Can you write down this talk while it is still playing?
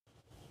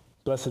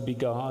Blessed be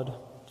God,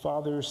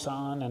 Father,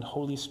 Son, and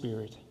Holy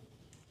Spirit.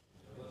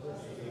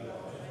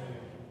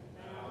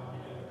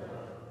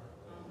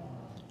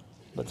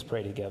 Let's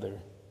pray together.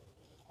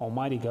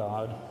 Almighty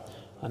God,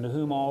 unto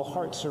whom all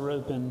hearts are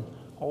open,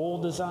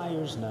 all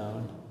desires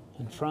known,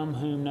 and from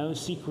whom no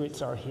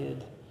secrets are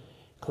hid,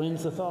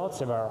 cleanse the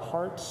thoughts of our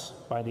hearts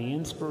by the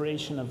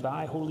inspiration of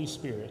thy Holy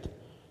Spirit,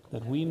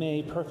 that we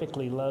may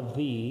perfectly love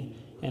thee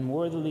and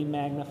worthily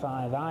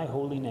magnify thy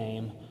holy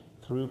name,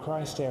 through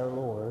Christ our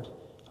Lord.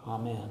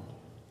 Amen.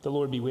 The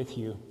Lord be with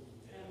you.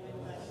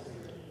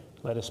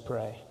 Let us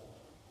pray.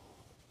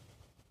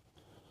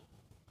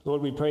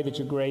 Lord, we pray that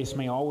your grace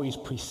may always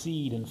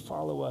precede and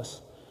follow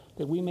us,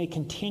 that we may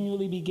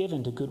continually be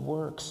given to good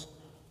works,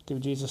 through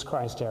Jesus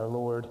Christ our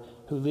Lord,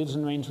 who lives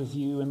and reigns with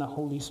you in the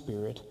Holy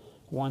Spirit,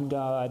 one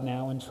God,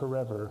 now and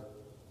forever.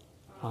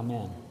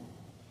 Amen.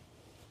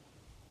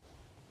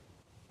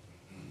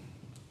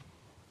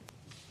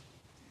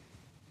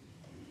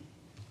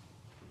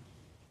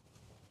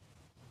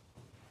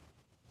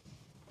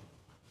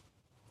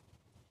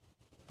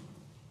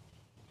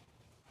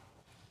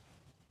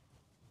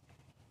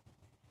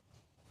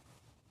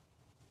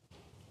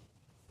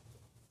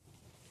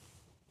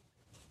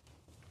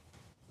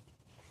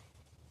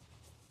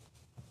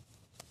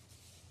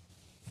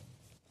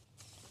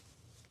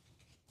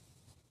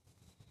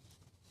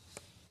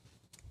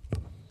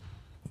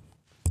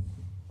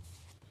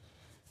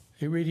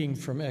 A reading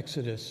from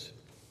Exodus.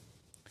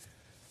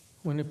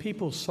 When the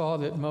people saw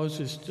that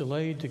Moses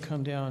delayed to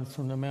come down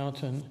from the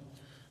mountain,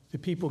 the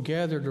people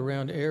gathered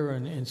around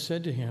Aaron and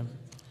said to him,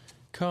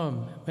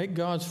 "Come, make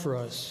gods for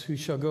us, who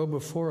shall go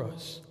before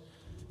us.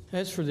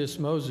 As for this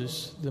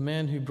Moses, the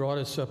man who brought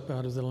us up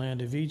out of the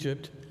land of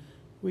Egypt,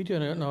 we do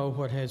not know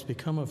what has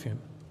become of him."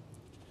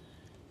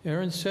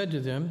 Aaron said to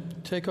them,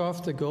 "Take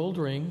off the gold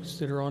rings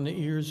that are on the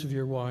ears of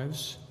your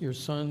wives, your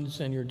sons,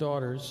 and your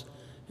daughters,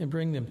 and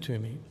bring them to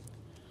me."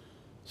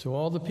 So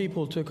all the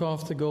people took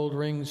off the gold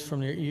rings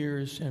from their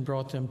ears and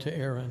brought them to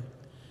Aaron.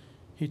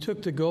 He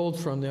took the gold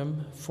from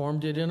them,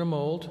 formed it in a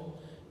mold,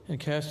 and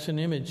cast an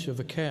image of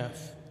a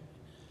calf.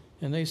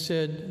 And they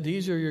said,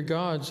 "These are your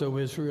gods, O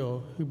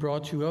Israel, who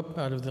brought you up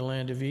out of the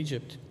land of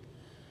Egypt."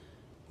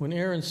 When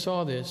Aaron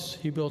saw this,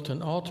 he built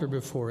an altar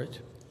before it.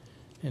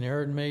 And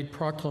Aaron made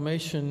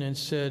proclamation and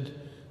said,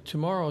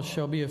 "Tomorrow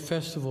shall be a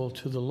festival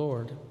to the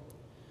Lord."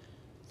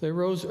 They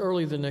rose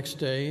early the next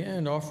day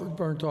and offered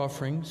burnt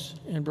offerings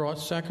and brought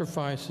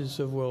sacrifices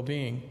of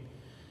well-being.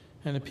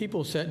 And the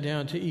people sat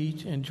down to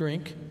eat and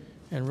drink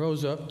and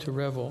rose up to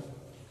revel.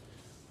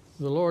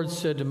 The Lord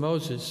said to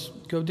Moses,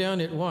 "Go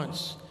down at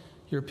once.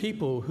 Your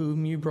people,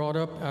 whom you brought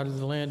up out of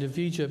the land of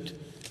Egypt,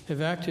 have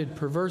acted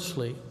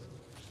perversely.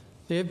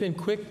 They have been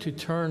quick to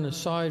turn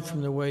aside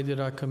from the way that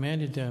I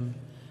commanded them.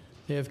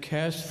 They have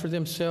cast for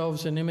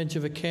themselves an image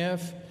of a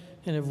calf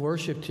and have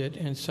worshipped it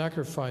and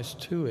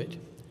sacrificed to it,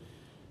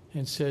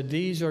 and said,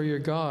 'These are your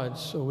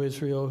gods, O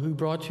Israel, who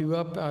brought you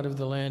up out of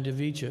the land of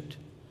Egypt.'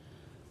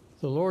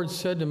 The Lord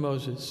said to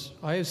Moses,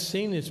 'I have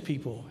seen this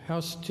people,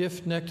 how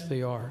stiff-necked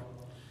they are.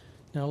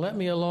 Now let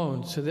me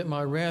alone, so that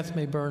my wrath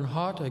may burn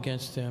hot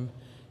against them,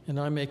 and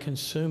I may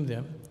consume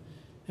them.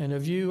 And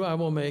of you I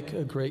will make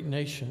a great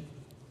nation.'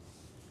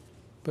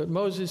 But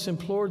Moses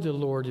implored the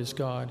Lord his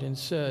God and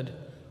said,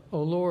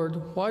 'O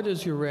Lord, why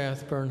does your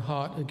wrath burn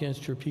hot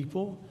against your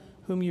people,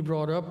 whom you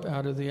brought up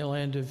out of the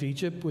land of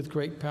Egypt with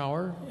great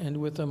power and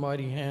with a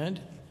mighty hand?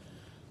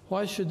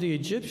 Why should the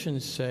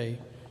Egyptians say,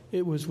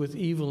 it was with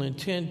evil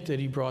intent that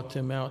he brought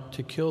them out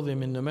to kill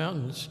them in the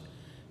mountains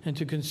and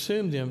to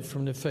consume them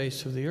from the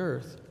face of the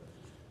earth?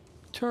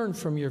 Turn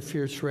from your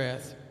fierce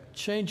wrath,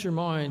 change your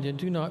mind, and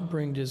do not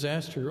bring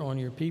disaster on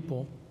your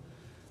people.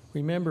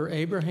 Remember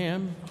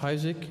Abraham,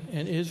 Isaac,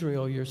 and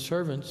Israel, your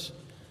servants,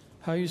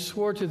 how you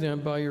swore to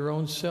them by your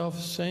own self,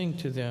 saying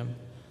to them,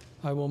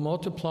 I will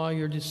multiply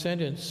your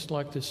descendants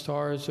like the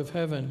stars of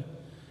heaven,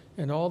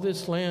 and all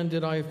this land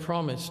that I have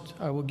promised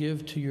I will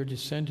give to your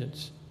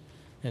descendants,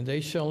 and they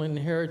shall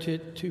inherit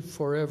it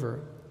forever.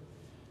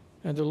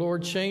 And the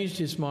Lord changed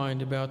his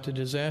mind about the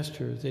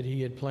disaster that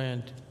he had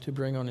planned to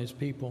bring on his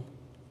people.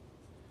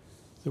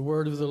 The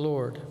word of the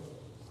Lord.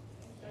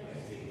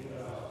 Thanks be to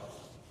God.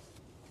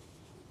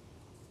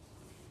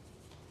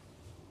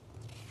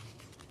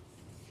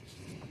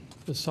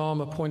 The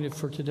psalm appointed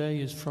for today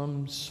is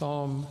from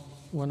Psalm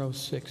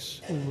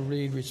 106. We will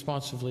read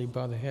responsively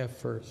by the half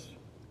verse.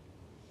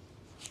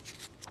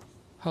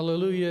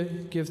 Hallelujah,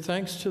 give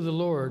thanks to the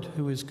Lord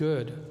who is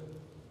good.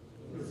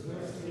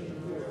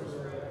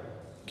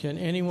 Can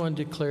anyone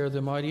declare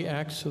the mighty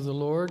acts of the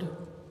Lord?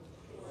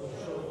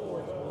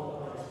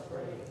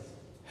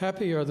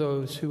 Happy are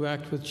those who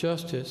act with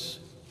justice.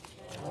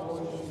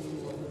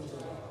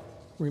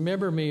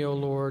 Remember me, O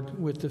Lord,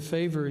 with the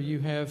favor you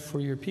have for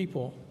your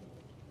people,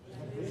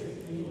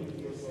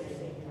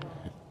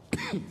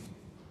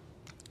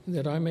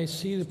 that I may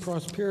see the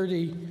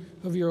prosperity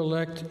of your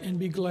elect and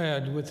be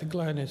glad with the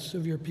gladness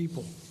of your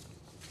people.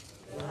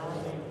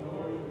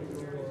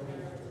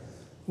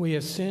 We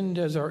have sinned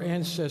as our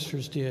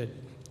ancestors did.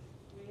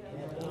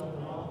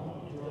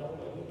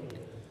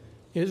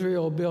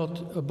 Israel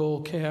built a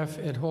bull calf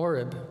at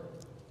Horeb,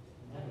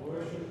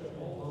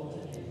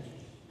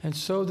 and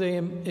so they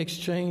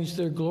exchanged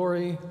their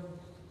glory.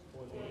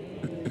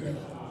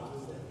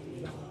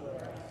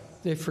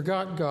 They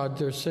forgot God,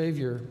 their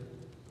Savior.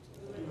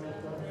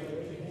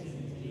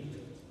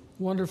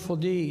 Wonderful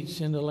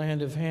deeds in the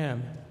land of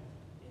Ham.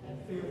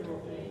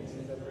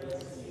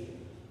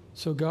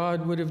 So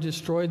God would have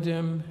destroyed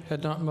them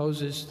had not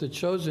Moses, the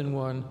chosen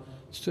one,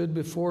 stood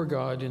before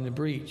God in the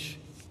breach.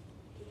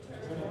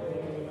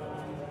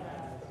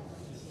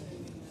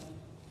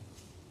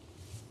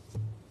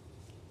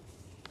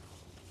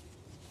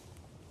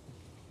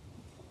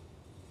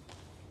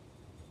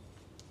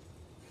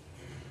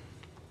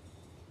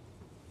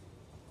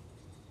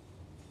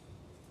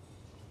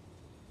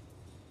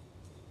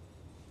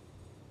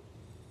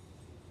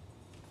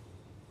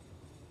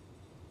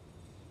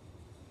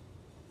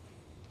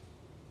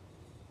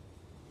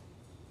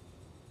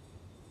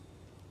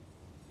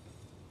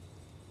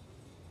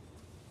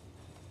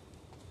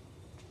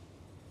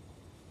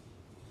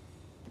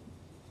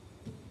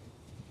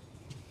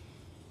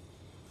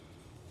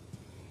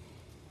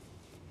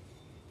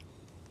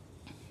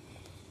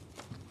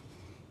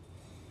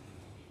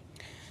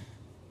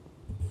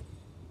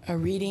 A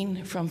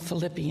reading from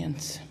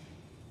Philippians.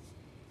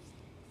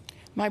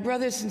 My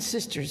brothers and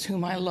sisters,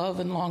 whom I love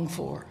and long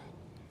for,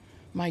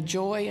 my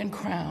joy and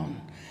crown,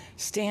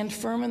 stand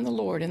firm in the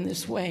Lord in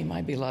this way,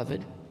 my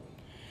beloved.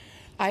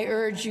 I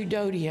urge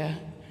Euodia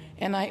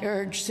and I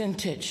urge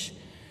Syntyche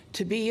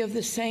to be of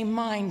the same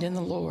mind in the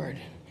Lord.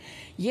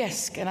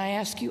 Yes, and I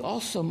ask you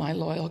also, my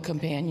loyal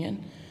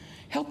companion,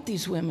 help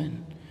these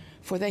women,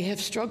 for they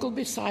have struggled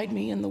beside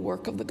me in the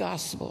work of the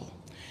gospel,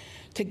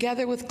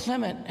 together with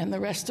Clement and the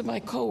rest of my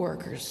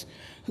co-workers,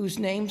 whose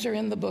names are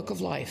in the book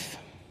of life.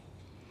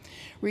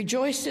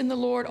 Rejoice in the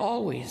Lord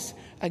always.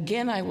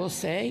 Again, I will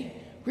say,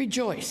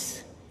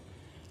 rejoice.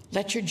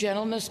 Let your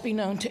gentleness be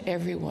known to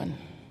everyone.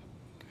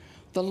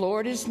 The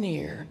Lord is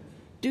near.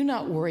 Do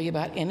not worry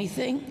about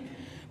anything,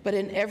 but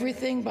in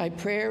everything by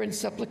prayer and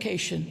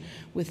supplication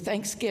with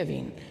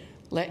thanksgiving,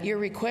 let your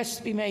requests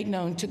be made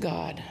known to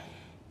God.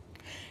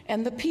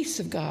 And the peace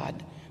of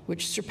God,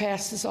 which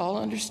surpasses all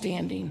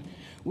understanding,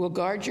 will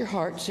guard your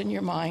hearts and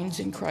your minds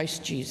in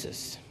Christ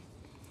Jesus.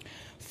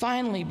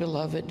 Finally,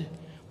 beloved,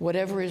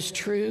 whatever is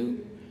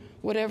true,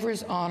 whatever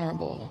is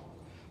honorable,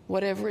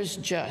 whatever is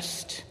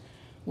just,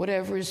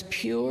 whatever is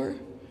pure,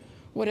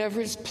 whatever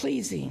is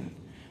pleasing,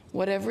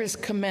 whatever is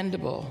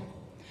commendable,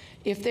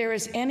 if there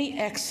is any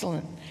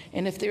excellent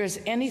and if there is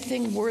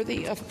anything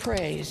worthy of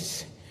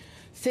praise,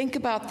 think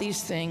about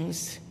these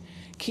things.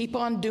 Keep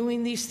on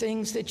doing these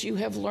things that you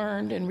have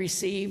learned and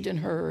received and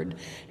heard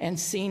and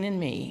seen in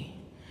me.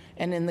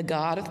 And in the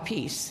God of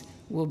peace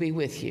will be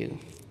with you.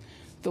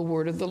 The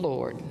word of the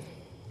Lord.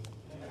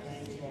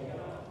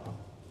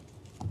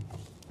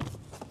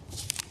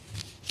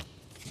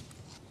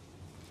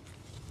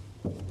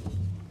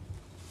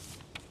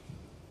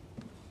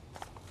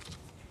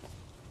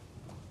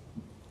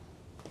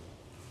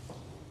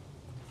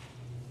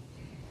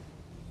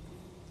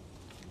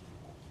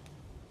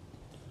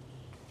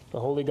 The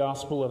Holy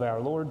Gospel of our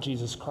Lord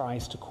Jesus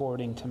Christ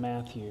according to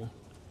Matthew.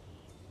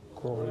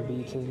 Glory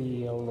be to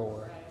thee, O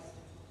Lord.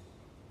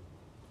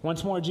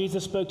 Once more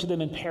Jesus spoke to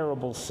them in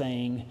parables,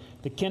 saying,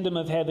 "The kingdom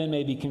of heaven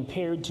may be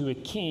compared to a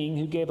king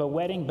who gave a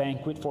wedding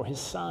banquet for his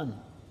son.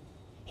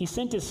 He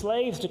sent his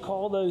slaves to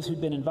call those who'd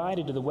been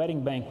invited to the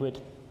wedding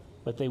banquet,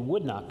 but they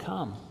would not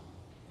come.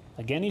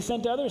 Again he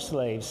sent other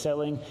slaves,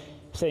 saying,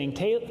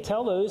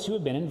 'Tell those who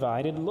have been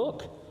invited,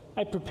 look,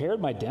 I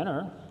prepared my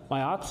dinner.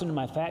 My oxen and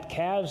my fat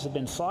calves have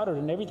been slaughtered,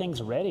 and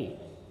everything's ready.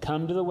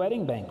 Come to the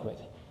wedding banquet.'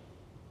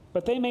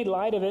 But they made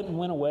light of it and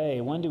went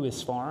away, one to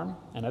his farm,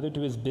 another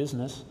to his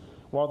business,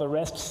 while the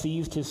rest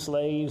seized his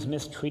slaves,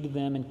 mistreated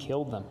them, and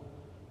killed them.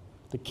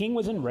 The king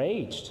was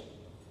enraged.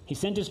 He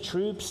sent his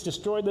troops,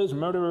 destroyed those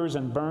murderers,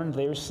 and burned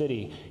their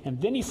city.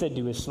 And then he said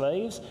to his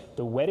slaves,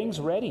 'The wedding's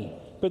ready,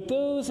 but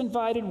those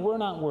invited were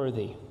not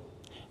worthy.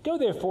 Go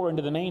therefore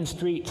into the main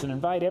streets and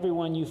invite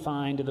everyone you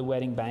find to the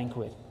wedding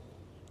banquet.'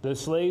 Those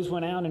slaves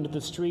went out into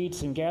the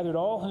streets and gathered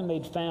all whom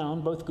they'd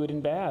found, both good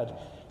and bad.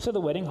 So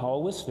the wedding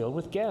hall was filled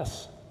with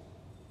guests.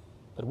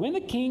 But when the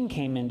king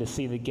came in to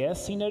see the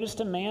guests, he noticed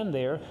a man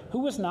there who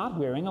was not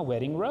wearing a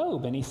wedding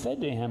robe. And he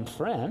said to him,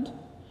 'Friend,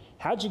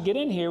 how'd you get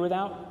in here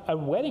without a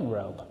wedding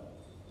robe?'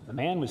 The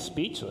man was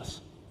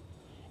speechless.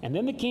 And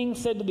then the king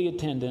said to the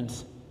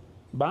attendants,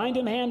 'Bind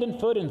him hand and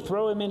foot and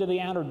throw him into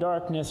the outer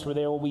darkness, where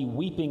there will be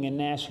weeping and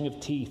gnashing of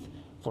teeth.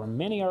 For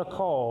many are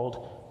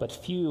called, but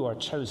few are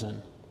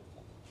chosen.'"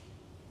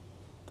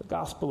 The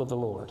Gospel of the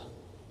Lord.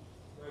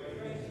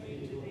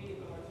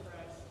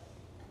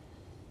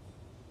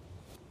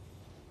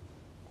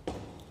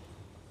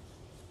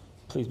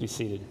 Please be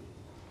seated.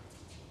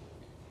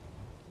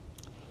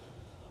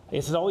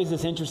 It's always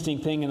this interesting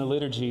thing in the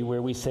liturgy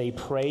where we say,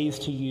 "Praise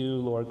to you,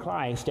 Lord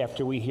Christ,"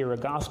 after we hear a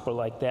gospel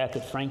like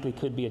that frankly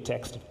could be a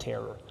text of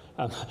terror.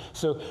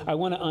 So I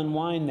want to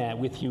unwind that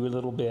with you a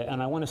little bit,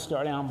 and I want to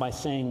start out by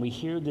saying we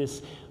hear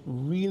this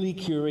really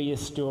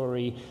curious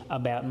story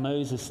about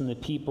Moses and the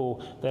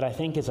people that I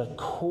think is a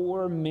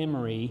core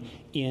memory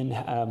in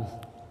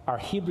our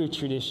Hebrew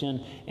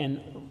tradition, and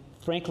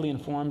frankly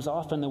informs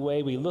often the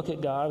way we look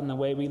at God and the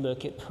way we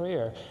look at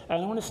prayer.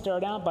 And I want to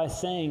start out by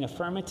saying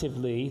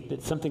affirmatively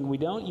that something we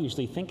don't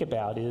usually think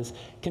about is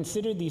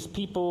consider these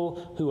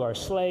people who are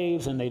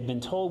slaves and they've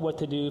been told what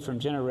to do from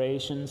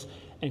generations,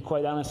 and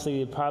quite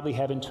honestly, they probably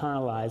have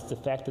internalized the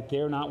fact that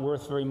they're not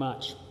worth very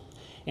much.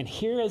 And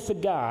here is a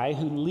guy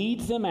who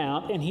leads them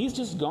out, and he's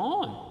just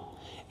gone.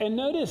 And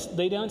notice,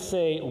 they don't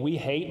say, we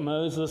hate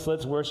Moses,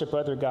 let's worship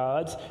other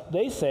gods.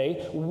 They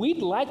say,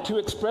 we'd like to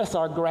express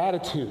our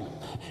gratitude,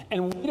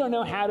 and we don't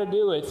know how to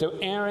do it, so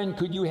Aaron,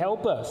 could you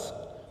help us?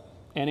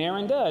 And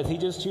Aaron does. He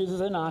just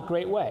chooses a not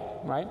great way,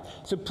 right?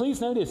 So please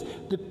notice,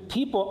 the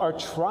people are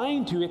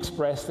trying to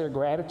express their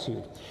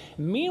gratitude.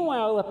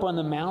 Meanwhile, up on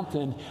the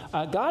mountain,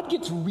 God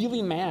gets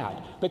really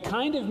mad. The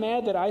kind of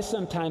mad that I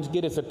sometimes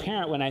get as a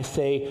parent when I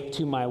say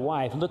to my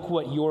wife, look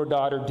what your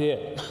daughter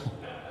did.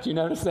 Do you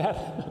notice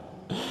that?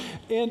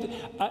 And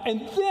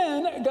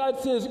then God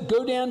says,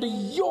 go down to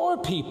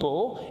your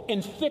people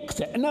and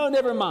fix it. No,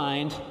 never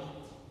mind.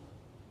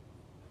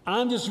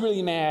 I'm just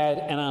really mad,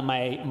 and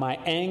my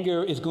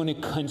anger is going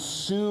to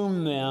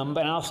consume them,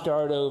 but I'll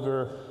start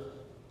over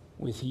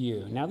with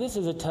you. Now, this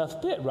is a tough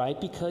bit, right?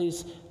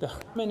 Because the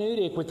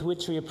hermeneutic with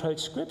which we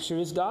approach Scripture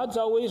is God's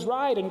always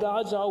right and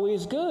God's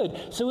always good.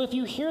 So if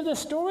you hear the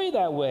story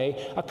that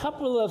way, a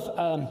couple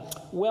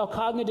of,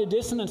 cognitive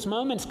dissonance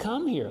moments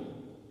come here.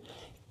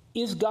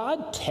 Is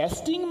God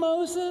testing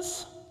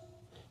Moses?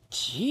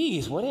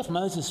 Geez, what if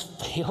Moses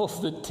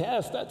fails the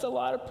test? That's a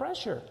lot of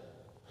pressure.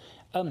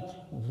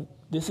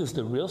 This is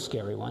the real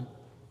scary one.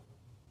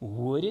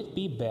 Would it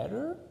be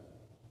better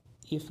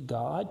if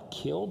God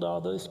killed all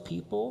those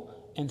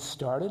people and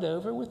started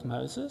over with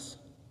Moses?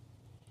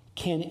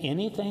 Can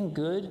anything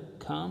good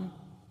come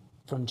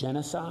from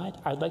genocide?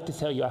 I'd like to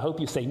tell you, I hope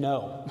you say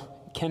no.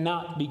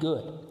 Cannot be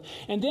good.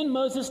 And then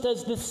Moses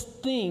does this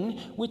thing,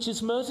 which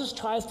is Moses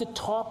tries to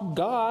talk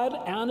God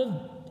out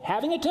of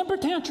having a temper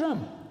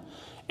tantrum.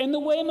 And the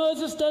way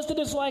Moses does it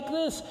is like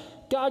this.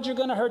 God, you're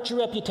going to hurt your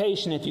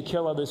reputation if you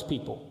kill all those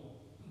people.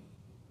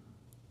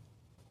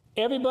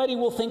 Everybody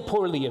will think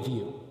poorly of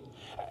you.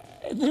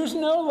 There's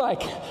no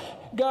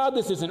God,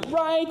 this isn't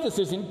right, this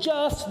isn't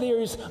just,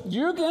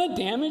 you're going to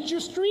damage your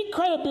street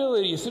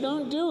credibility, so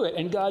don't do it.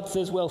 And God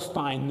says, well,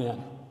 fine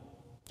then.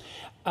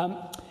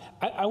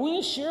 I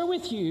want to share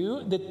with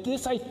you that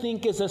this, I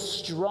think, is a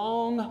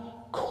strong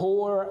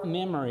core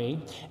memory,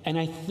 and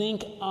I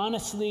think,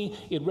 honestly,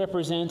 it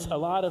represents a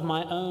lot of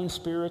my own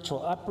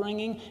spiritual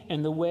upbringing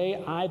and the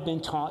way I've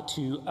been taught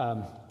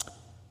to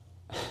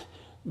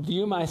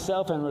view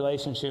myself in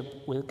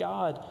relationship with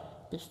God.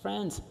 But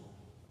friends,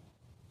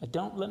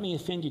 don't let me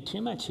offend you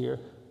too much here.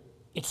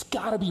 It's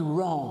got to be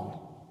wrong.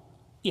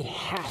 It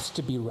has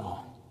to be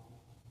wrong.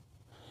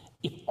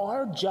 If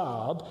our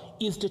job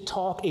is to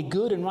talk a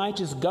good and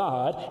righteous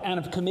God out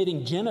of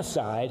committing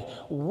genocide,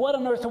 what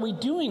on earth are we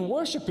doing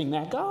worshiping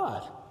that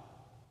God?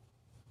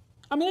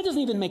 I mean, that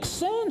doesn't even make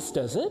sense,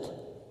 does it?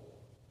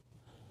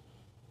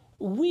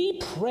 We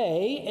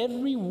pray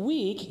every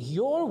week,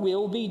 your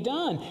will be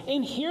done.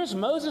 And here's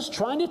Moses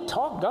trying to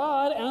talk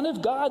God out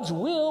of God's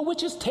will,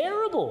 which is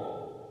terrible.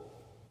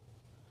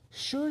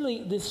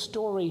 Surely this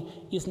story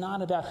is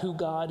not about who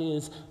God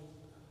is,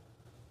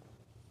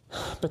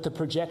 but the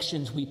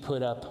projections we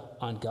put up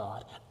on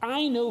God.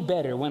 I know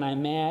better when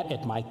I'm mad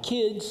at my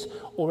kids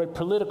or at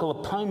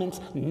political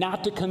opponents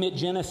not to commit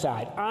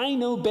genocide. I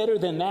know better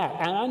than that,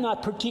 and I'm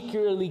not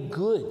particularly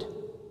good.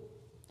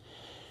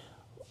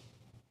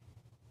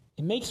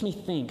 It makes me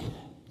think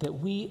that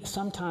we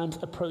sometimes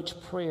approach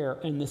prayer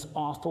in this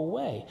awful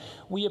way.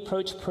 We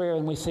approach prayer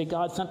and we say,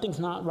 God, something's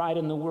not right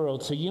in the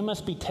world, so you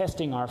must be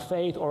testing our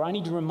faith, or I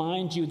need to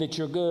remind you that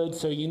you're good,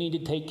 so you need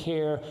to take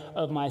care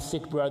of my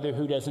sick brother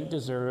who doesn't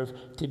deserve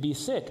to be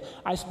sick.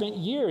 I spent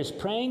years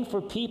praying for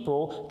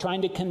people,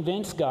 trying to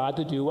convince God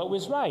to do what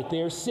was right.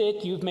 They're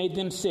sick, you've made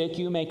them sick,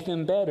 you make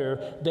them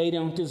better, they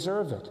don't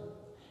deserve it.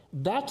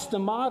 That's the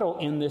model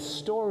in this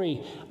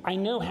story. I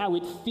know how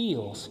it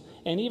feels,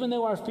 and even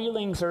though our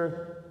feelings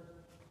are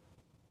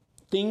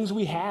things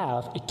we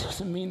have, it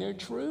doesn't mean they're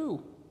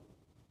true.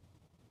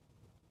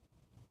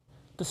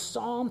 The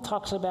psalm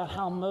talks about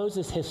how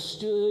Moses has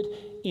stood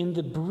in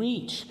the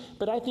breach,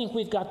 but I think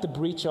we've got the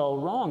breach all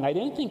wrong. I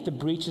don't think the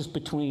breach is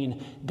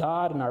between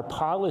God and our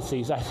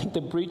policies. I think the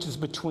breach is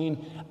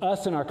between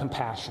us and our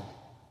compassion.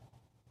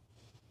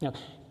 Now,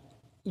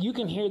 you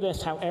can hear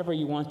this however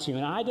you want to,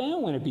 and I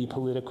don't want to be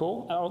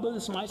political, although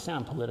this might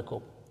sound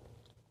political.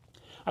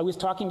 I was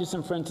talking to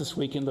some friends this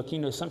week, and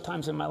look,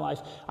 sometimes in my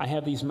life I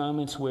have these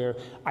moments where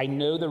I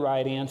know the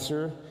right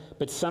answer,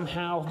 but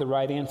somehow the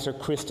right answer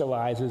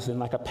crystallizes in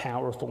like a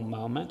powerful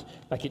moment,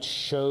 like it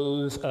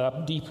shows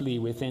up deeply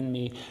within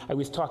me. I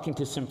was talking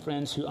to some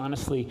friends who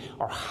honestly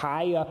are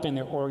high up in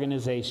their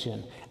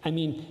organization. I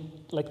mean,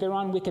 like they're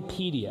on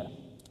Wikipedia.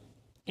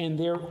 and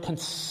they're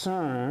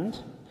concerned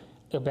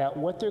about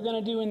what they're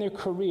going to do in their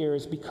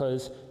careers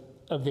because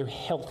of their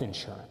health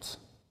insurance.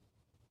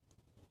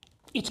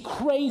 It's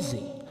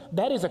crazy.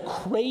 That is a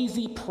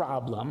crazy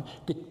problem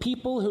that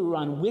people who are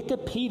on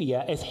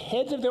Wikipedia as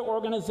heads of their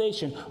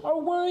organization are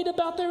worried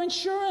about their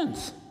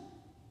insurance.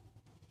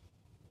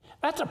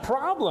 That's a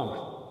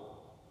problem.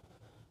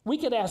 We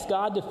could ask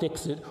God to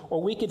fix it,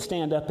 or we could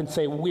stand up and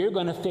say, we're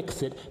going to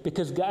fix it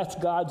because that's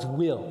God's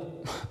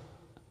will.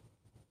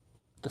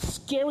 The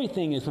scary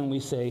thing is when we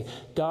say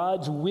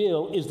God's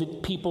will is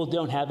that people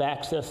don't have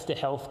access to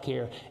health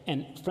care.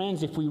 And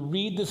friends, if we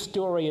read the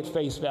story at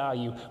face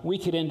value, we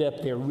could end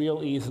up there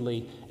real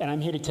easily. And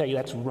I'm here to tell you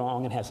that's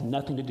wrong and has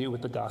nothing to do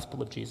with the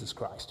gospel of Jesus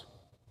Christ.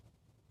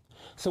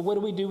 So what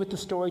do we do with the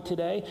story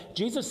today?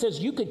 Jesus says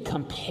you could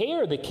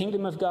compare the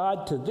kingdom of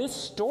God to this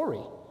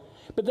story,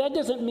 but that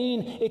doesn't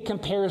mean it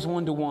compares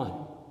one-to-one.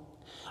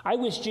 I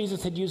wish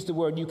Jesus had used the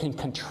word you can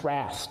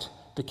contrast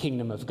the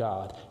kingdom of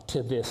God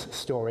to this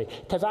story,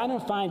 because I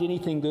don't find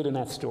anything good in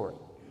that story.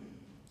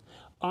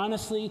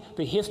 Honestly,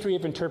 the history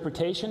of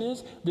interpretation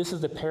is this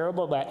is the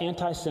parable about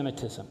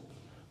anti-Semitism.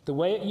 The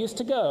way it used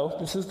to go,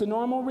 this is the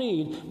normal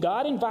read,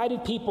 God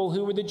invited people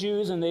who were the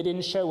Jews and they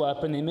didn't show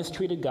up and they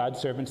mistreated God's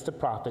servants, the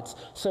prophets.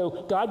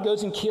 So God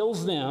goes and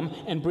kills them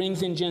and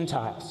brings in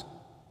Gentiles.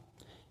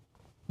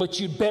 But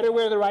you'd better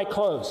wear the right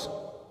clothes,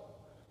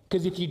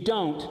 because if you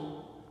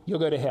don't, you'll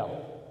go to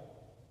hell.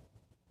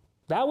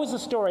 That was the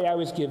story I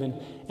was given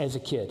as a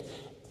kid.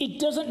 It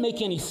doesn't make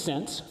any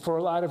sense for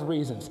a lot of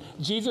reasons.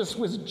 Jesus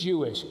was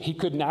Jewish. He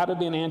could not have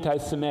been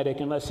anti-Semitic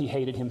unless he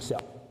hated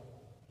himself.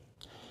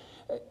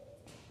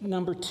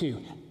 Number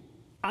two,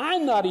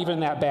 I'm not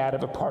even that bad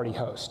of a party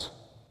host.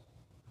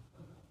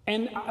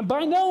 And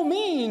by no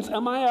means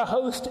am I a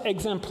host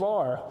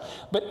exemplar,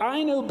 but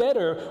I know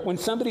better when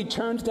somebody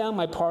turns down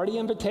my party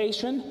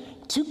invitation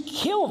to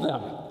kill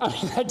them. I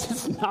mean, that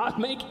does not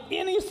make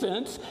any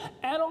sense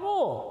at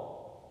all.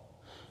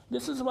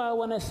 This is why I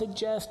want to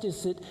suggest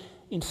is that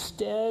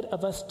instead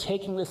of us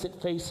taking this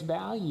at face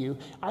value,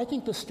 I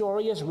think the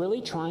story is really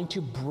trying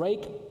to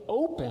break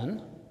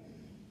open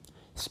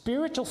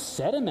spiritual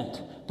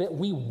sediment that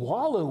we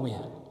wallow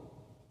in.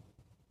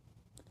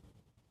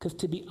 Because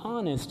to be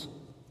honest,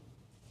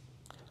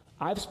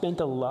 I've spent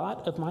a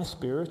lot of my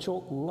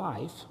spiritual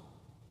life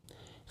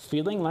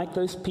feeling like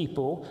those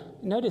people.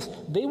 Notice,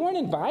 they weren't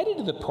invited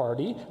to the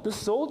party. The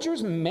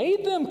soldiers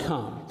made them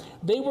come.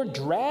 They were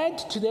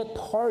dragged to that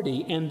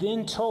party and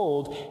then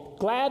told,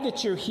 glad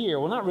that you're here.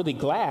 Well, not really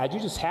glad. You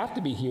just have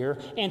to be here.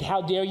 And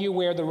how dare you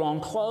wear the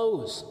wrong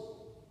clothes?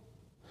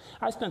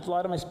 I spent a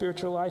lot of my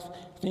spiritual life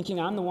thinking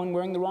I'm the one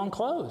wearing the wrong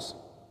clothes.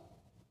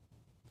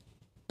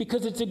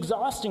 Because it's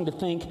exhausting to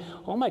think,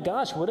 oh my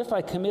gosh, what if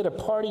I commit a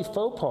party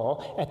faux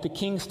pas at the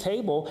king's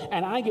table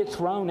and I get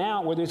thrown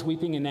out where there's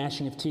weeping and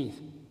gnashing of teeth?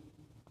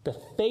 The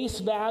face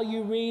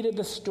value read of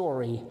the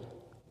story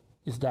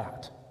is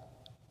that.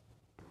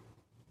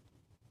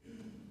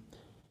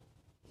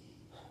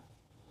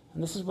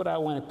 And this is what I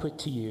want to put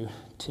to you.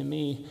 To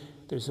me,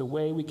 there's a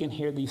way we can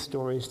hear these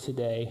stories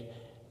today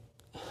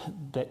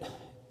that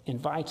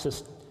invites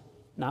us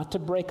not to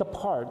break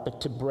apart,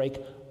 but to break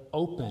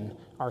open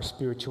our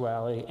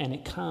spirituality, and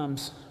it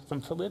comes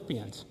from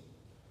Philippians.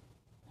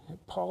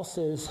 Paul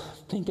says,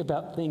 think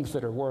about things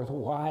that are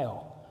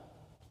worthwhile.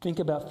 Think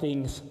about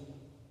things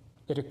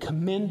that are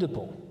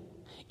commendable.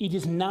 It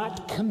is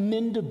not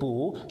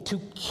commendable to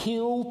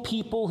kill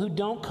people who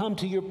don't come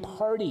to your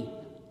party.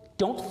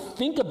 Don't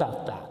think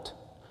about that.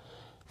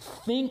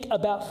 Think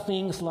about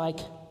things like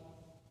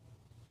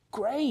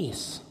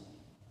grace.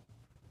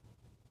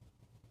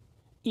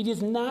 It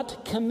is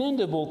not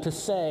commendable to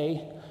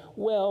say,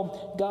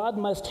 well, God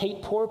must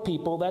hate poor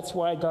people, that's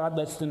why God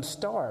lets them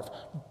starve.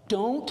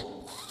 Don't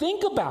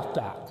think about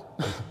that.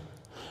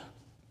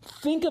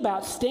 Think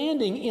about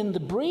standing in the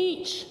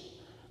breach.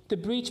 The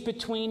breach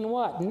between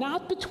what?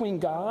 Not between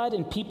God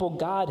and people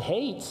God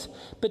hates,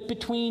 but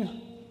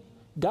between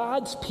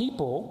God's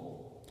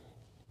people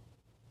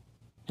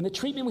and the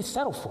treatment we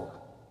settle for.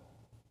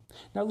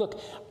 Now look,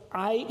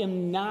 I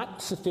am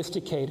not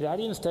sophisticated. I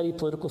didn't study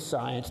political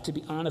science. To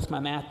be honest, my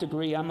math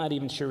degree, I'm not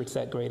even sure it's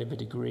that great of a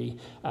degree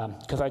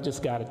because I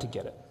just got it to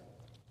get it.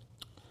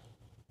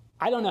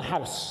 I don't know how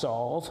to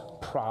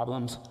solve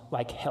problems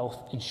like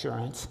health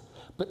insurance,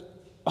 but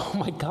oh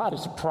my God,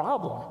 it's a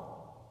problem.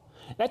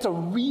 That's a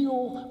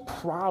real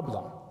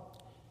problem.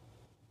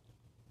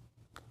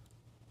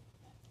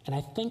 And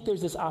I think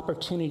there's this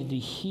opportunity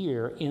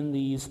here in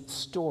these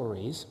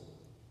stories.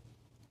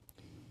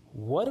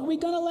 What are we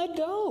going to let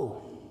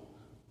go?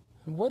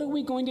 What are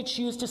we going to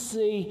choose to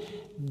see?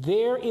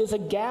 There is a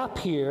gap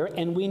here,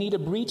 and we need a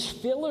breach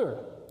filler.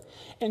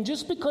 And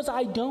just because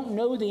I don't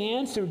know the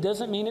answer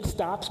doesn't mean it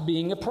stops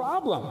being a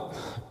problem.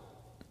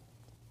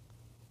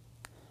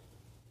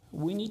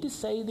 We need to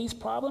say these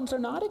problems are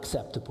not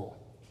acceptable.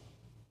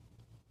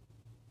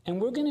 And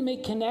we're going to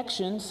make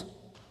connections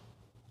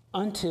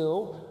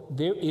until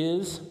there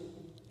is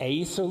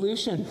a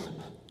solution.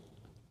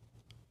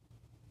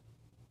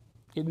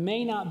 It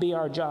may not be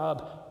our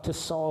job to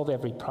solve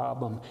every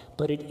problem,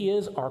 but it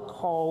is our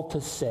call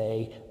to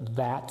say,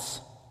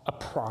 that's a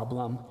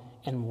problem,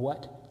 and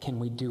what can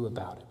we do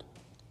about it?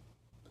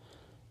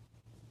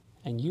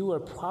 And you are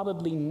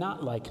probably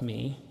not like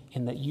me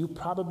in that you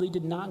probably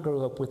did not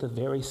grow up with a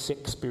very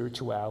sick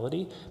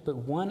spirituality, but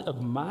one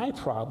of my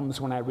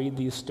problems when I read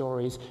these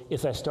stories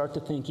is I start to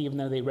think, even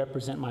though they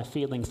represent my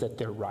feelings, that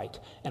they're right.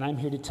 And I'm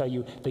here to tell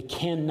you, they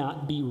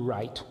cannot be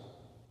right.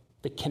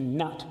 They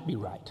cannot be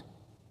right.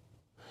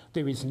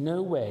 There is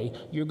no way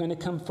you're going to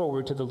come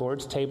forward to the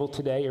Lord's table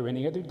today or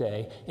any other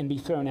day and be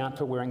thrown out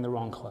for wearing the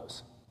wrong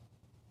clothes.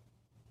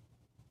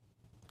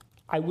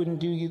 I wouldn't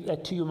do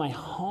that to you in my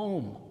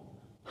home.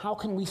 How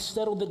can we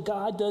settle that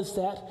God does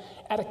that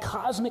at a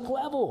cosmic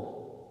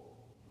level?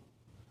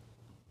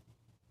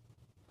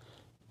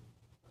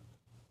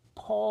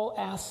 Paul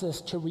asks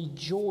us to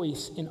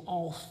rejoice in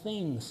all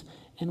things,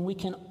 and we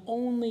can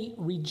only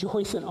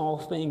rejoice in all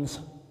things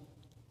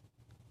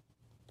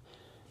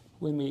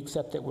when we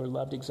accept that we're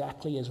loved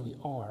exactly as we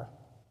are,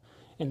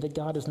 and that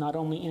God is not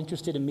only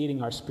interested in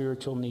meeting our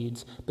spiritual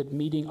needs, but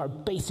meeting our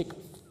basic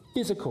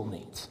physical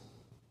needs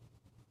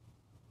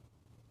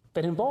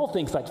that involve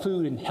things like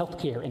food and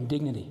healthcare and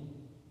dignity.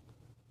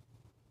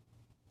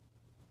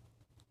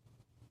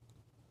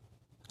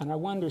 And I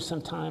wonder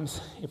sometimes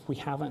if we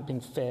haven't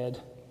been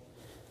fed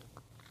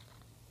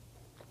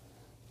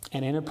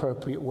an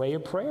inappropriate way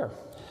of prayer.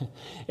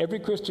 Every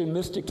Christian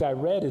mystic I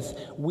read is,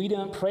 we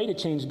don't pray to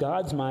change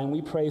God's mind,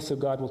 we pray so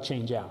God will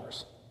change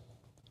ours.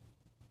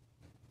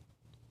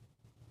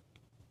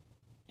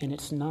 And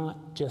it's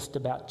not just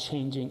about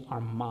changing our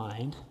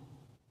mind,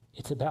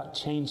 it's about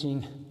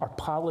changing our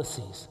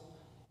policies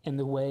and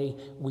the way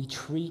we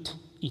treat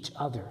each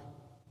other.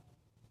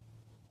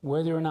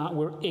 Whether or not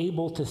we're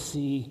able to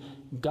see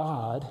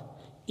God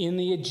in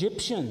the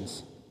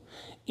Egyptians,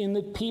 in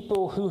the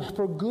people who,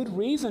 for good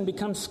reason,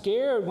 become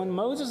scared when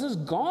Moses is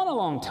gone a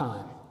long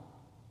time.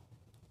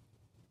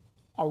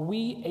 Are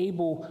we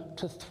able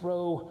to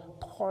throw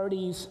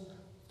parties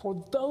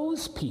for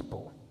those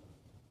people?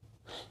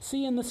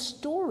 See, in the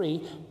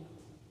story,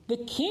 the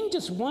king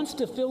just wants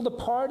to fill the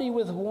party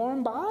with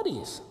warm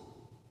bodies.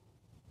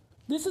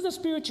 This is a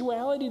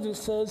spirituality that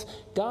says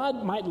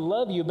God might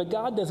love you, but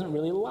God doesn't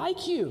really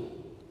like you.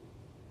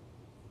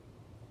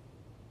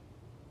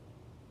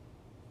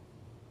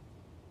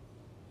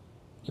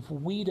 If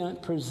we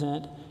don't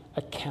present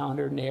a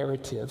counter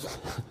narrative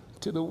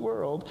to the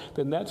world,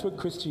 then that's what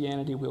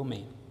Christianity will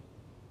mean.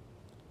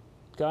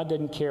 God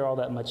doesn't care all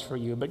that much for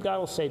you, but God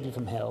will save you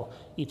from hell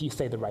if you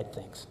say the right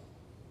things.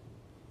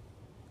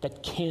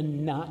 That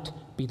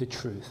cannot be the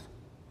truth.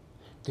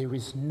 There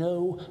is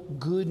no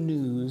good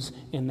news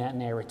in that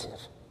narrative.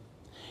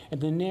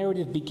 And the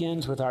narrative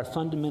begins with our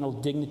fundamental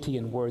dignity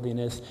and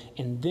worthiness,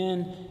 and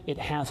then it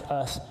has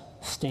us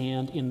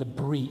stand in the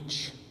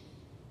breach.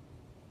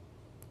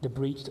 The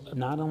breach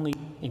not only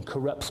in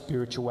corrupt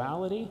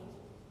spirituality,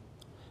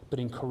 but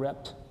in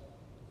corrupt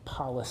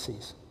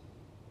policies,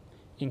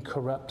 in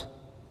corrupt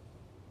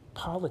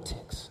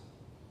politics.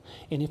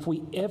 And if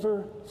we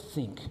ever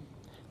think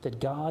that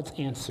God's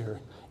answer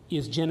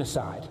is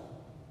genocide,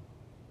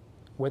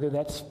 whether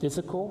that's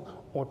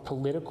physical or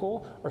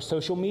political or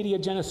social media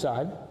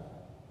genocide,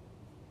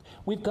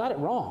 we've got it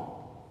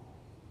wrong.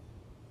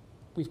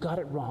 We've got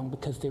it wrong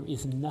because there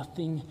is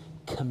nothing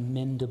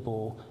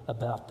commendable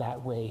about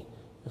that way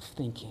of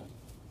thinking.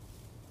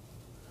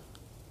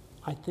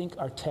 I think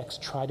our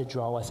texts try to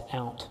draw us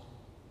out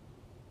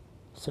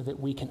so that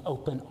we can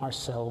open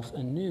ourselves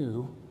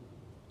anew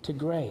to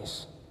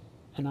grace.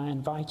 And I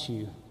invite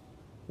you,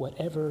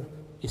 whatever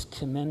is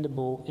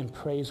commendable and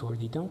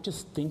praiseworthy, don't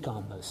just think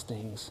on those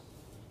things.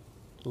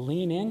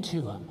 Lean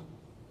into them.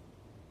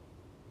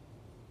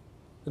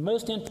 The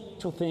most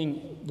influential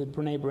thing that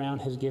Brené Brown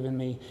has given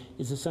me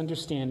is this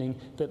understanding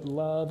that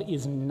love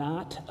is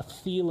not a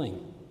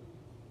feeling.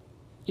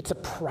 It's a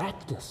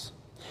practice.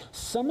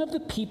 Some of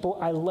the people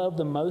I love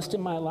the most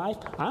in my life,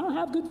 I don't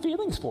have good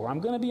feelings for. I'm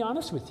going to be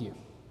honest with you.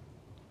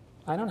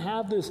 I don't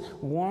have those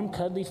warm,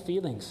 cuddly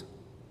feelings.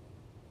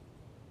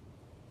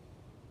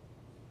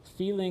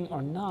 Feeling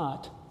or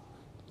not,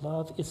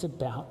 love is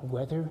about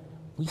whether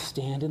we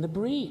stand in the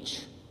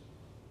breach,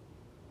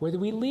 whether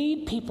we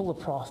lead people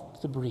across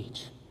the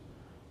breach,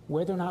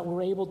 whether or not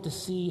we're able to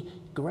see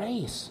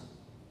grace.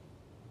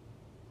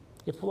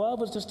 If love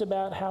was just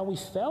about how we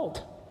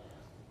felt,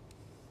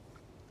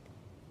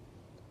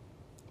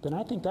 then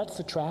I think that's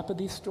the trap of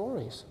these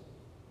stories.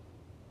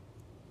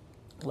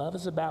 Love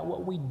is about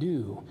what we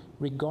do,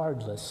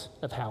 regardless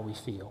of how we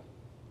feel.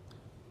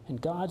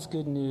 And God's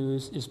good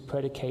news is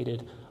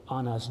predicated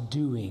on us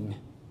doing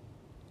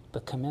the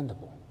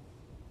commendable.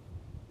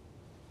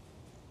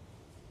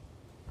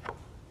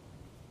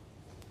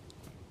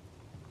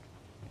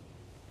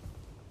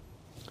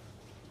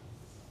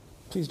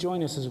 Please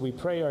join us as we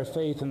pray our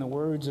faith in the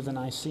words of the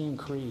Nicene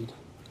Creed.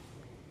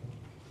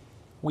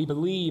 We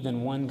believe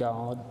in one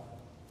God,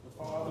 the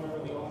Father,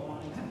 the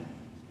Almighty,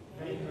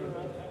 maker of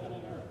heaven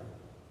and earth,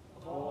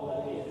 of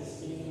all that is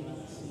seen and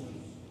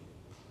unseen.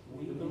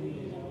 We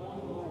believe in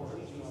one Lord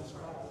Jesus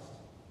Christ,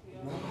 the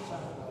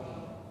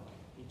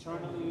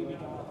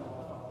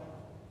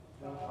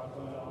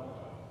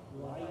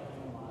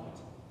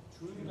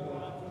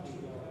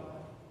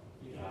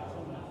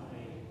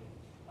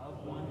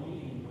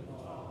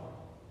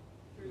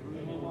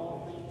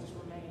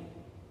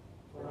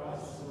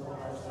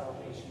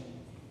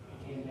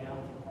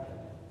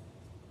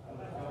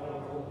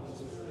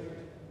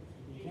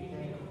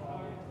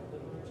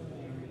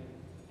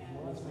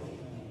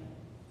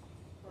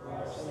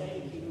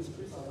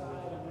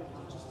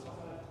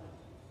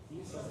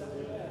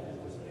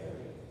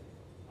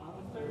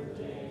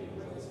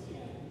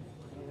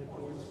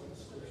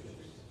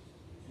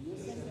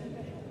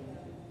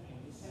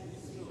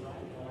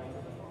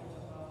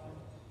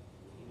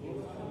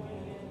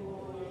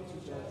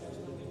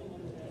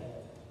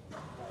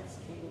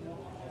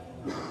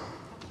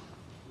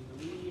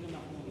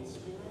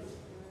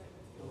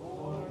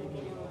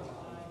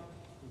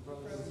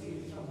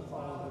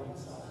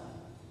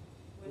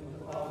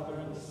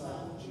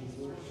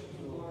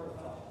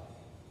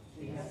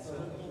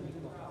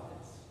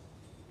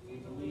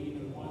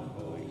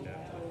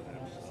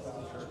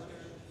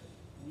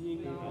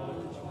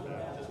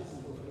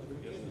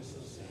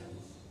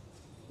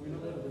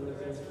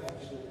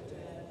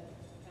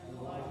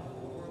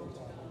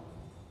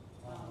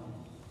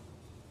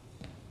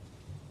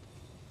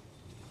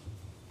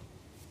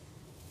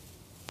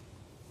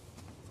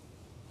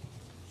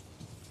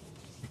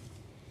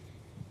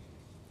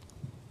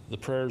the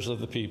prayers of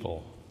the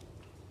people,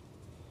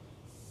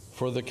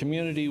 for the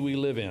community we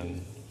live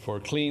in, for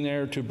clean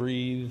air to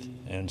breathe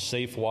and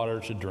safe water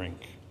to drink.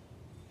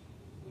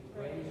 We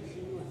praise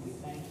you and we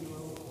thank you, O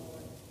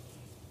Lord.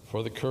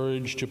 For the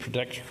courage to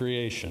protect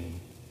creation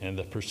and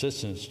the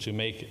persistence to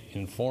make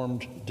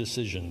informed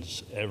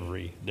decisions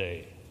every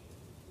day.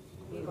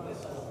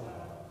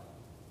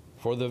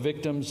 For the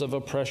victims of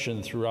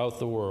oppression throughout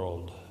the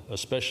world,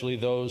 especially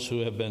those who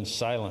have been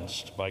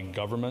silenced by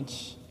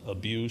governments,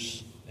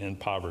 abuse, and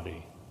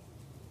poverty.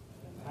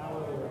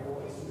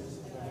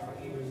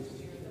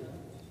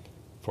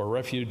 For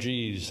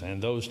refugees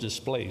and those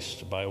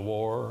displaced by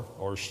war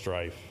or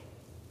strife.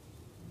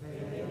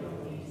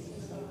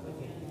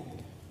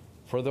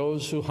 For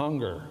those who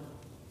hunger.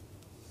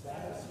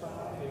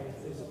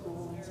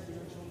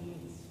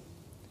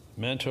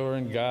 Mentor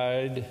and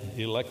guide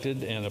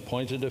elected and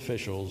appointed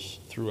officials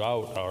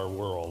throughout our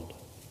world.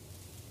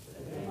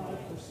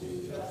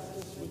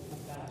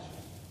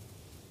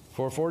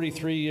 For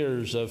 43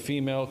 years of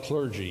female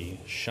clergy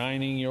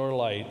shining your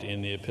light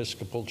in the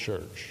Episcopal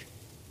Church.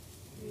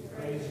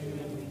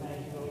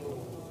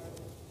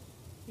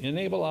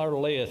 Enable our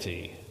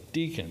laity,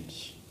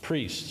 deacons,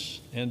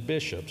 priests, and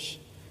bishops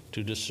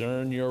to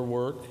discern your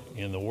work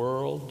in the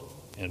world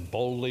and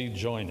boldly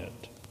join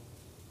it.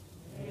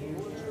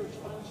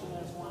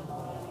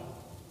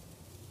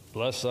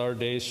 Bless our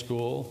day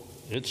school,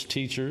 its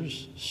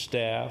teachers,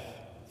 staff,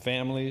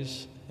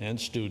 families, and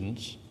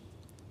students.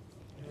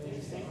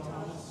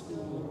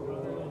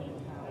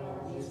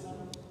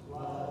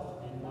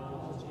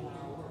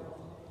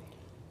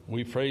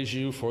 We praise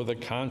you for the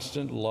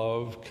constant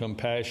love,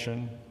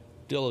 compassion,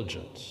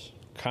 diligence,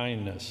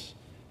 kindness,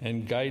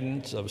 and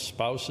guidance of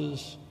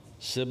spouses,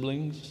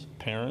 siblings,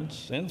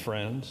 parents, and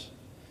friends,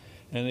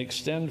 and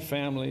extend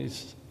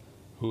families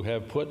who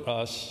have put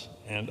us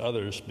and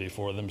others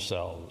before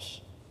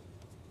themselves.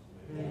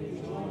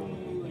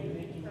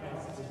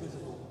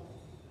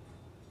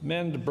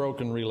 Mend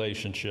broken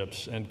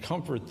relationships and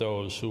comfort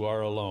those who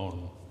are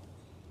alone.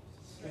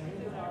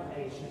 Strengthen our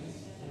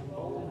patience and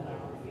embolden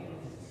our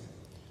feelings.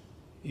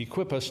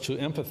 Equip us to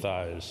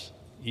empathize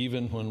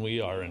even when we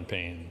are in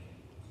pain.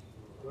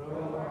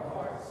 Grow our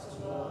hearts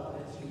to love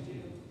as you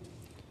do.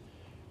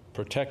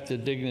 Protect the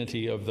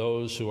dignity of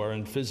those who are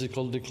in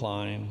physical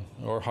decline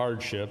or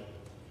hardship,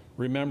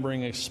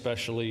 remembering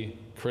especially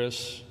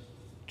Chris,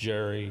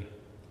 Jerry,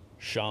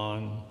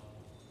 Sean,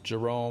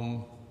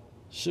 Jerome,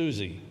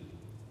 Susie,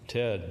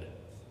 Ted,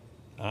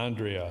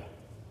 Andrea,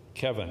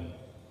 Kevin,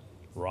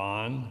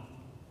 Ron,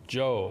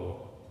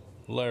 Joe,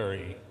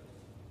 Larry,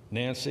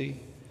 Nancy,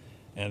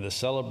 and the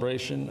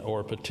celebration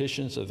or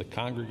petitions of the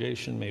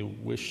congregation may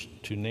wish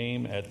to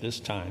name at this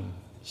time,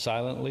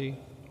 silently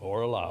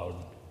or aloud.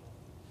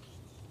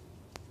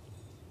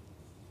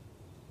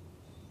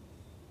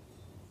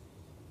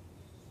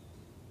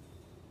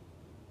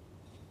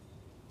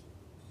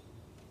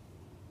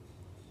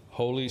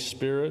 Holy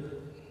Spirit,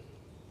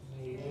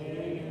 may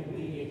they and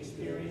we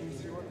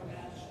experience your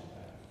compassion.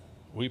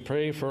 we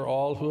pray for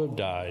all who have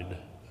died,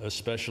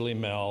 especially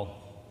Mel.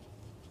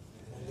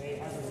 May they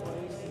have a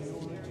place in your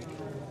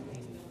eternal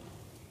kingdom.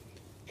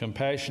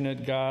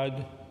 Compassionate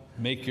God,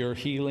 make your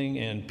healing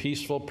and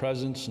peaceful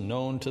presence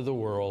known to the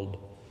world.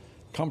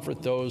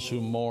 Comfort those who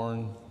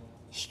mourn,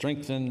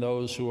 strengthen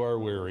those who are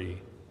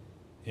weary,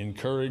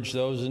 encourage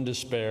those in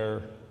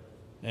despair,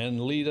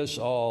 and lead us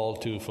all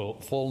to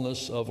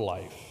fullness of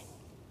life.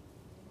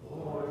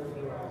 Lord,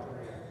 hear our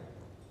prayer.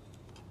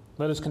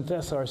 Let us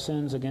confess our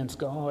sins against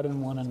God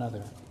and one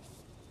another.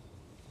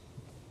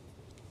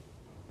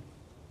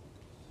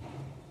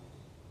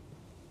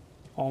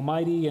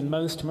 Almighty and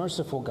most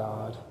merciful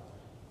God,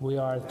 we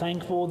are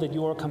thankful that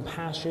your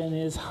compassion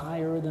is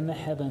higher than the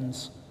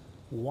heavens,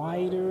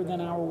 wider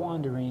than our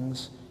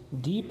wanderings,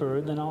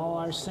 deeper than all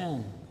our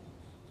sin.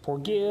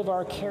 Forgive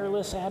our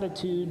careless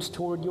attitudes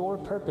toward your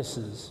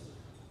purposes,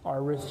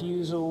 our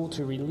refusal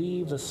to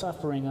relieve the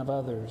suffering of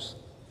others,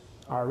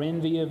 our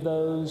envy of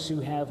those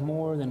who have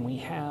more than we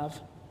have,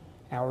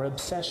 our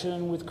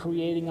obsession with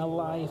creating a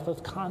life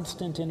of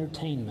constant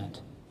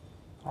entertainment,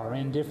 our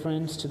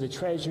indifference to the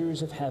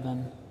treasures of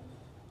heaven,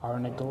 our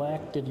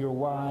neglect of your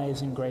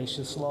wise and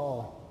gracious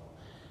law.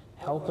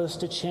 Help us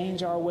to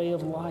change our way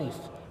of life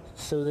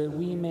so that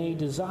we may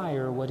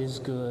desire what is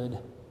good,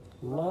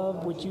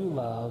 love what you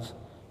love,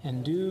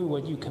 and do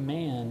what you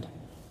command,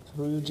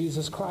 through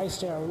Jesus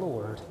Christ our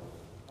Lord.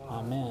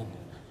 Amen.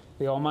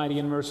 The Almighty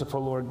and merciful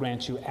Lord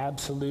grant you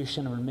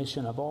absolution and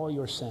remission of all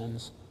your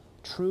sins,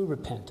 true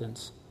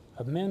repentance,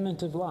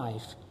 amendment of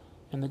life,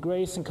 and the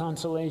grace and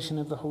consolation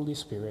of the Holy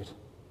Spirit.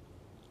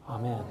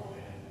 Amen.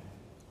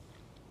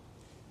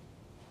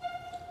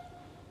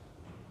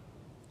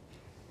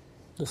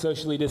 The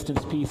socially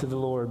distanced peace of the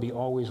Lord be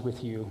always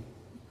with you.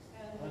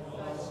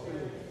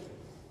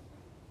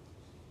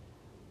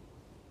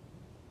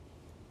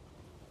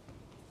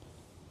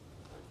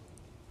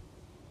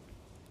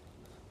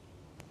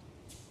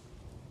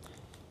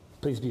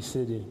 Please be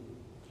seated.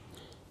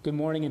 Good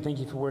morning, and thank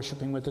you for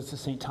worshiping with us at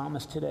St.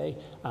 Thomas today.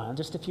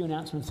 Just a few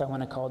announcements I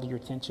want to call to your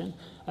attention.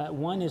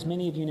 One is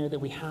many of you know that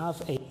we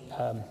have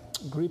a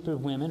group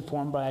of women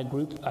formed by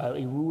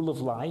a rule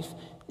of life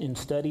in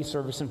study,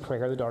 service, and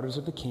prayer, the Daughters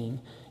of the King.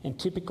 And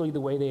typically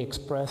the way they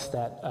express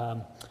that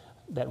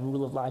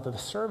rule of life of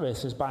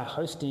service is by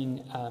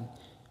hosting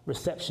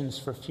receptions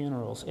for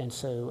funerals. And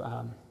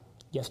so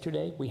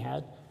yesterday we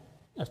had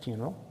a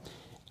funeral.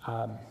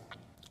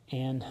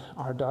 And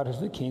our Daughters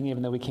of the King,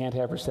 even though we can't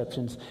have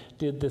receptions,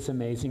 did this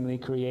amazingly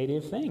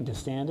creative thing to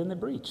stand in the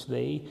breach.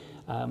 They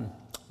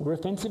were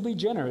offensively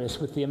generous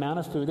with the amount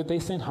of food that they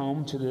sent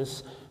home to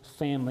this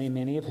family,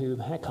 many of whom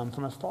had come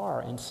from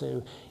afar. And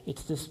so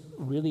it's this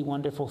really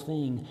wonderful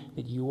thing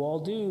that you all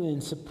do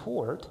in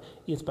support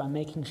is by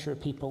making sure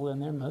people in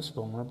their most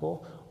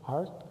vulnerable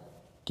are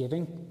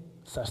giving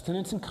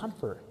sustenance and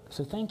comfort.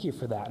 So thank you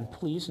for that. And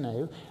please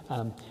know,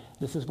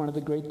 this is one of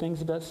the great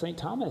things about St.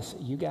 Thomas.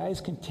 You guys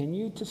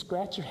continue to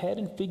scratch your head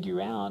and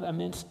figure out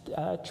amidst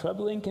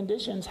troubling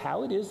conditions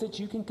how it is that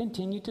you can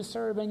continue to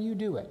serve, and you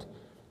do it.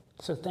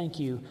 So thank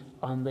you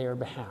on their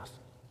behalf.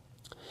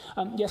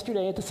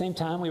 Yesterday, at the same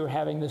time, we were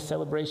having this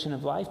celebration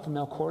of life for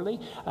Mel Corley.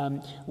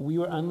 We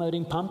were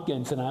unloading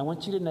pumpkins, and I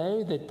want you to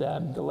know that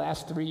the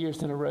last 3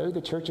 years in a row,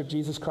 the Church of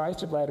Jesus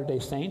Christ of Latter-day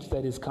Saints,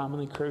 that is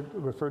commonly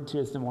referred to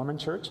as the Mormon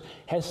Church,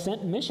 has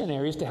sent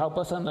missionaries to help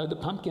us unload the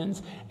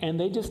pumpkins, and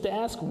they just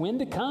ask when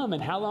to come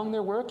and how long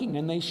they're working,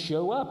 and they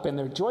show up, and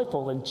they're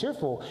joyful and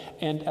cheerful,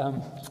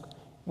 and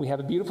we have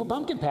a beautiful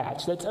pumpkin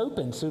patch that's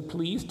open, so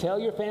please tell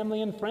your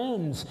family and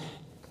friends.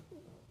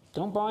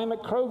 Don't buy them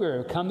at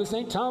Kroger. Come to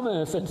St.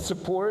 Thomas and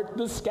support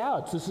the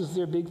Scouts. This is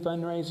their big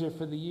fundraiser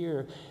for the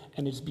year,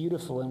 and it's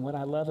beautiful. And what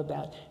I love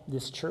about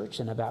this church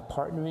and about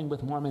partnering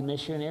with Mormon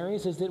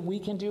missionaries is that we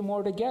can do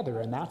more together,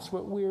 and that's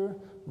what we're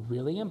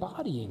really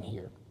embodying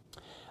here.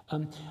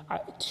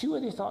 Two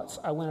other thoughts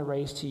I want to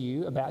raise to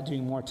you about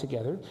doing more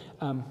together.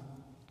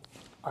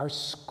 Our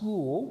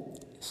school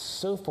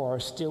so far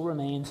still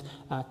remains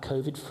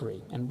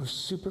COVID-free, and we're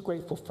super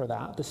grateful for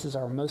that. This is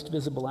our most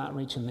visible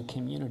outreach in the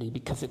community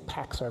because it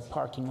packs our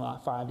parking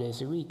lot 5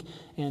 days a week.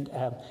 And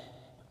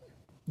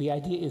the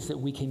idea is that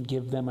we can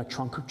give them a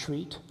trunk or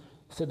treat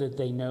so that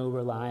they know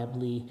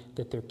reliably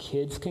that their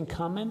kids can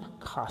come in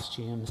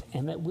costumes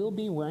and that we'll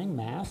be wearing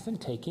masks and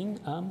taking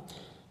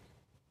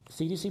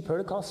CDC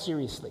protocol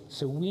seriously.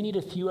 So we need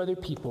a few other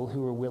people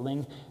who are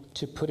willing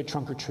to put a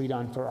trunk or treat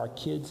on for our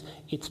kids.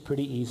 It's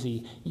pretty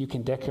easy. You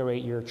can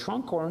decorate your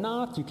trunk or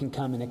not. You can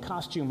come in a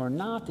costume or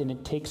not. And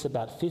it takes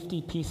about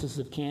 50 pieces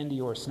of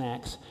candy or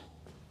snacks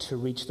to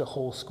reach the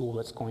whole school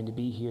that's going to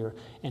be here.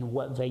 And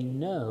what they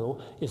know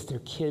is their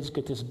kids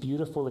get this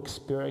beautiful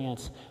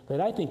experience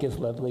that I think is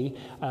lovely,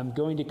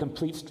 going to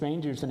complete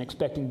strangers and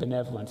expecting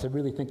benevolence. I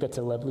really think that's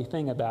a lovely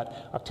thing about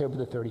October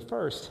the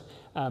 31st.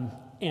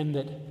 And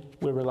that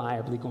we're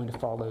reliably going to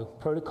follow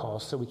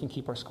protocols so we can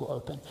keep our school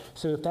open.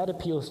 So if that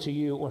appeals to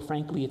you, or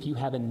frankly, if you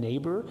have a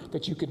neighbor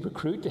that you could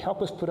recruit to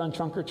help us put on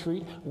trunk or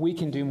treat, we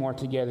can do more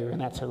together,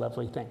 and that's a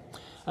lovely thing.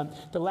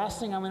 The last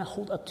thing I'm going to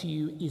hold up to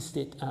you is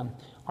that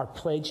our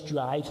pledge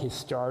drive has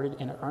started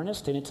in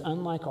earnest, and it's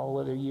unlike all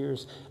other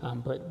years.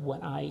 But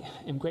what I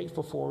am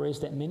grateful for is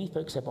that many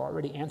folks have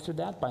already answered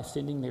that by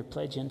sending their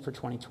pledge in for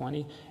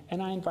 2020.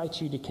 And I invite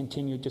you to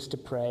continue just to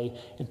pray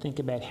and think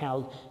about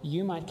how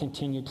you might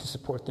continue to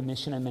support the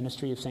mission and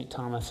ministry of St.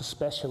 Thomas,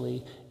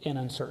 especially in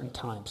uncertain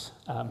times.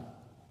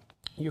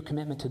 Your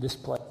commitment to this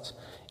place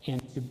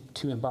and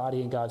to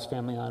embodying God's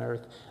family on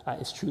earth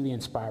is truly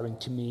inspiring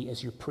to me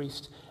as your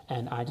priest.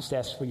 And I just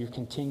ask for your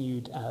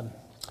continued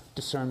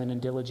discernment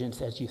and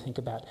diligence as you think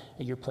about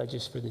your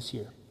pledges for this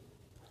year.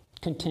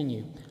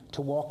 Continue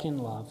to walk in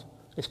love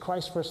as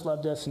Christ first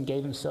loved us and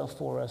gave himself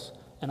for us,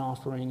 an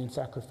offering and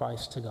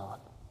sacrifice to God.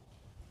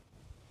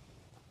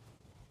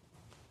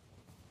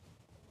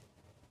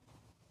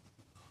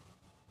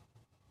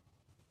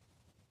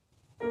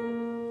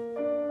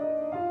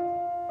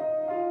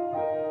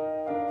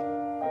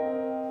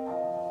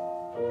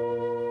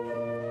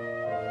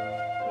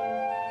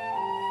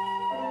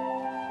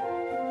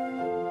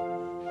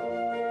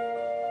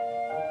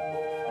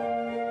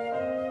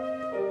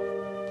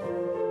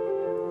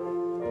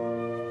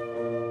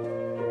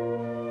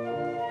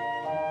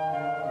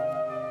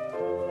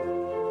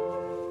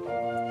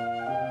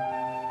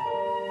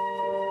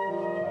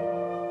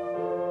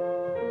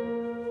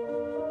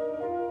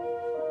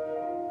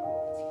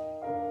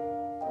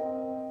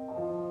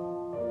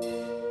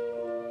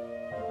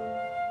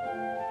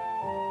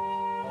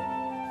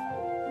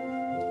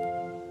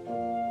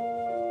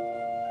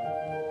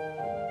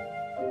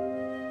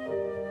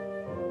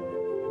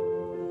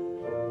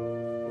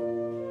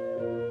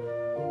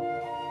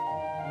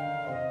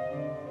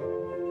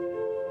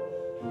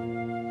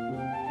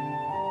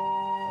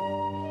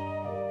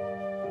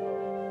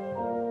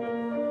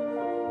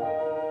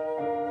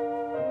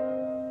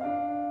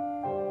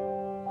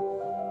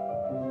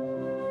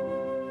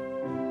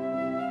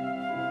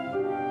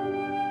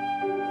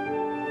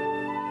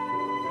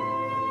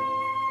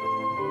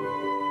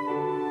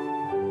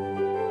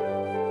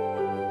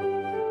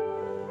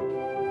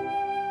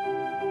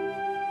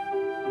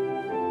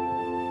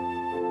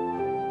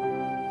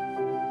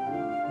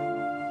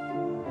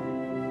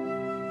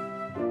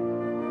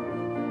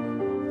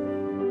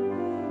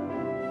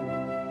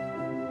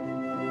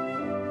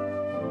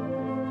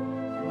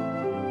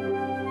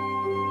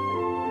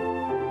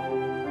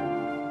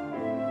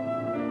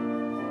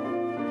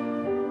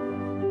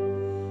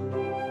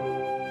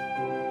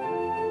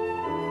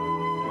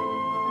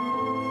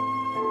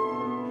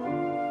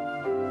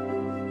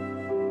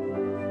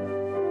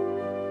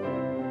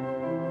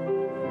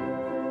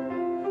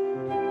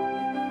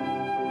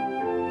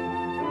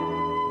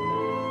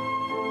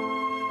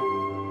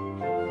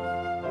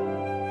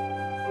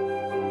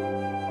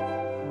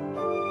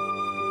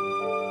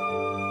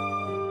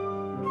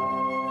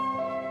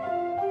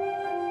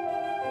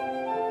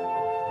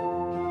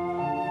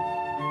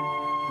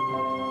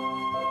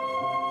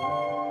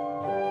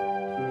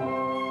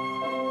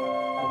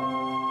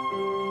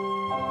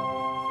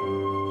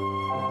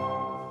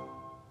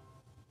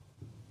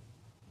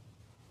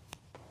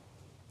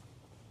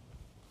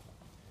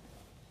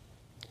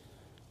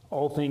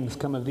 All things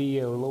come of thee,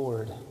 O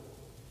Lord.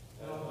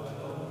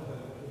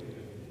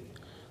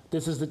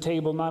 This is the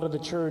table not of the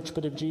church,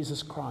 but of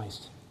Jesus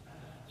Christ.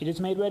 It is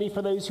made ready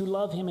for those who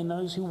love him and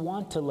those who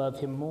want to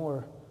love him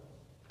more.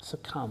 So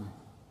come,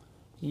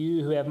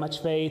 you who have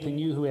much faith and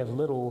you who have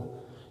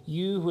little,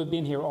 you who have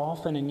been here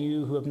often and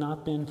you who have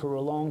not been for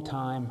a long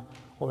time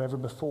or ever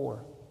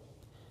before,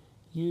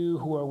 you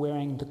who are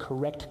wearing the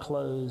correct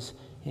clothes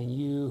and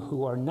you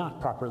who are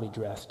not properly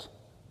dressed.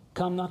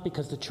 Come not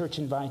because the church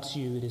invites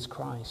you, it is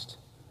Christ,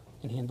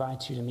 and he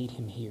invites you to meet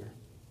him here.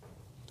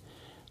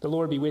 The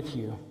Lord be with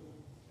you.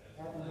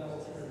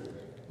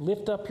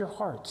 Lift up your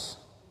hearts.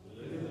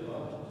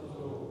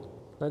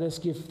 Let us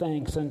give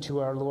thanks unto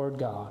our Lord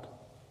God.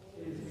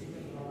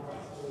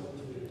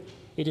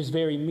 It is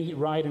very meet,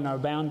 right, and our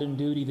bounden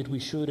duty that we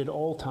should at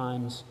all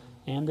times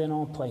and in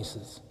all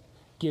places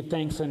give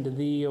thanks unto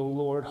thee, O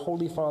Lord,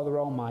 Holy Father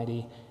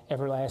Almighty,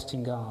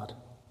 everlasting God.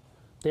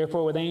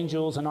 Therefore, with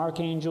angels and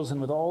archangels and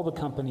with all the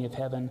company of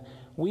heaven,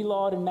 we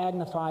laud and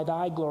magnify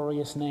thy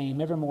glorious name,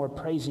 evermore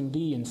praising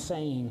thee and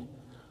saying,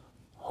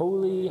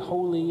 Holy,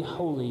 holy,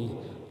 holy,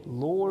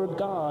 Lord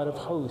God of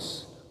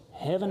hosts,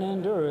 heaven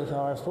and earth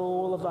are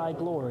full of thy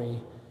glory.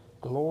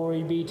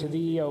 Glory be to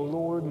thee, O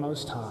Lord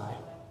Most High.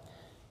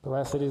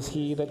 Blessed is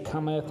he that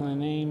cometh in the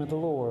name of the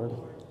Lord.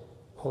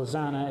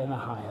 Hosanna in the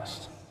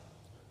highest.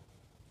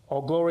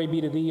 All glory be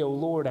to thee, O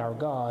Lord our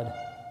God,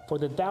 for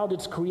that thou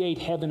didst create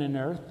heaven and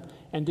earth,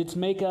 and didst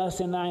make us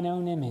in thine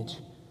own image,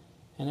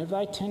 and of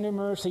thy tender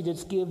mercy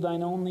didst give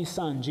thine only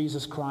Son,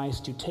 Jesus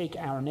Christ, to take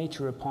our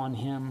nature upon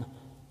him,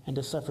 and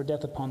to suffer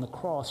death upon the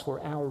cross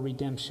for our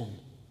redemption.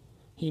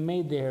 He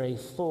made there a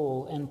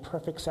full and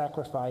perfect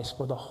sacrifice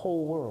for the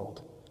whole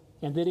world,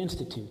 and did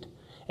institute,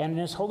 and in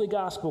his holy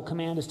gospel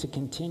command us to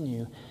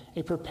continue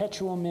a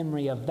perpetual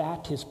memory of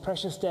that his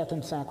precious death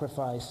and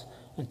sacrifice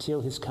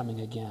until his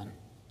coming again.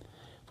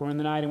 For in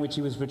the night in which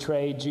he was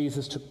betrayed,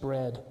 Jesus took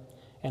bread,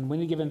 and when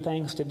he had given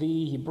thanks to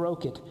thee, he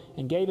broke it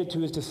and gave it to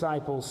his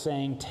disciples,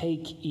 saying,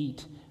 Take,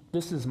 eat,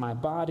 this is my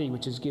body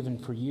which is given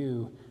for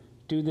you.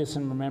 Do this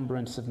in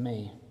remembrance of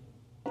me.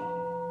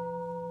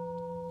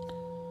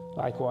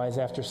 Likewise,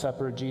 after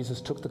supper,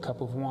 Jesus took the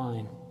cup of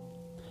wine,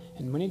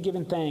 and when he had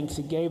given thanks,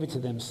 he gave it to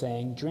them,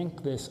 saying,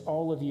 Drink this,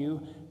 all of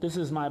you. This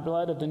is my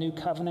blood of the new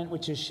covenant,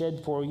 which is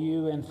shed for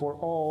you and for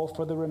all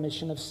for the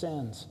remission of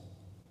sins.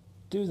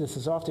 Do this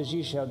as oft as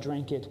ye shall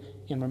drink it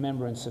in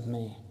remembrance of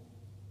me.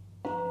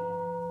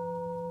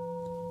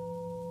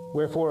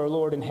 Wherefore, O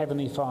Lord and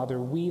Heavenly Father,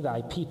 we,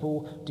 thy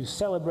people, do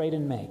celebrate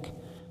and make,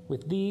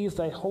 with these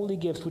thy holy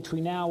gifts which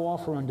we now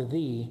offer unto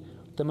thee,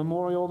 the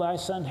memorial thy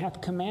Son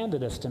hath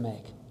commanded us to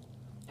make,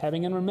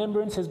 having in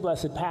remembrance his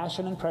blessed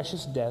passion and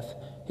precious death,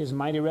 his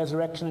mighty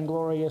resurrection and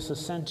glorious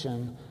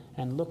ascension,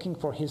 and looking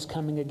for his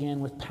coming again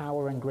with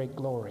power and great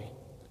glory.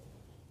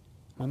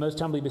 I most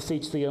humbly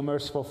beseech thee, O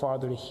merciful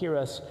Father, to hear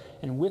us,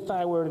 and with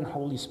thy word and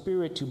Holy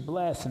Spirit to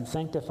bless and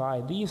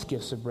sanctify these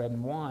gifts of bread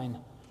and wine,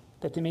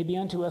 that they may be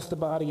unto us the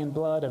body and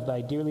blood of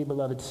thy dearly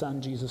beloved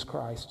Son, Jesus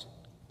Christ.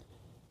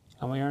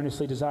 And we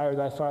earnestly desire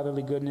thy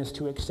fatherly goodness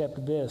to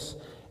accept this,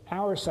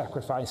 our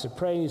sacrifice of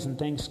praise and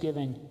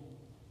thanksgiving,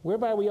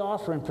 whereby we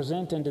offer and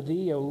present unto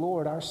thee, O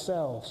Lord,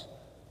 ourselves,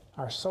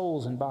 our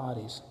souls and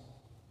bodies.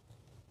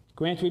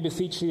 Grant, we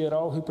beseech thee, that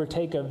all who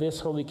partake of this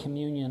holy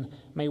communion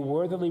may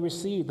worthily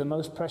receive the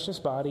most precious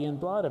body and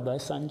blood of thy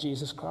Son,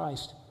 Jesus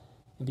Christ,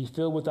 and be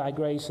filled with thy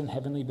grace and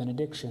heavenly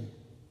benediction.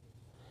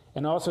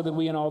 And also that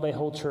we and all thy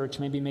whole church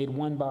may be made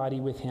one body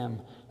with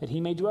him, that he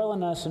may dwell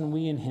in us and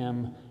we in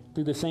him,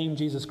 through the same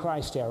Jesus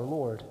Christ our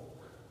Lord,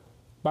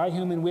 by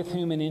whom and with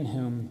whom and in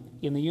whom,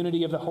 in the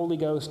unity of the Holy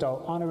Ghost,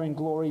 all honor and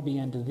glory be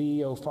unto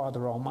thee, O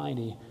Father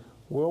Almighty,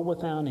 world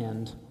without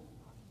end.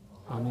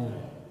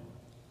 Amen.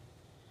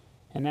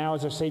 And now,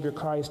 as our Savior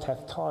Christ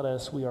hath taught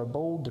us, we are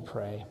bold to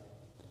pray.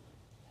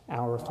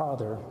 Our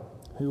Father,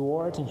 who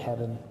art in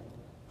heaven,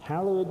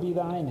 hallowed be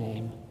thy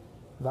name.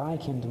 Thy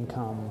kingdom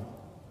come,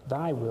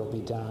 thy will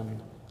be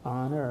done,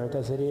 on earth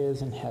as it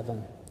is in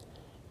heaven.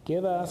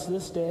 Give us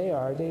this day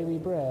our daily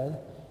bread,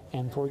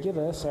 and forgive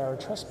us our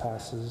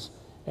trespasses,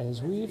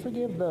 as we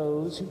forgive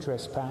those who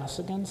trespass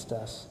against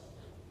us.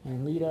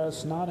 And lead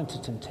us not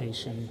into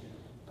temptation,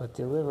 but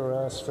deliver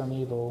us from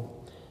evil.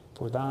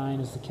 For thine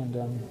is the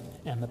kingdom,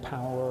 and the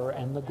power,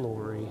 and the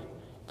glory,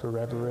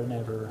 forever and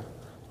ever.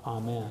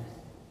 Amen.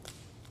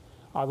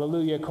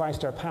 Alleluia,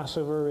 Christ our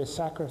Passover is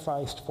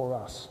sacrificed for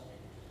us.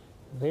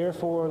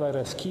 Therefore let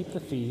us keep the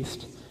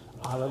feast.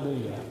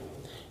 Alleluia.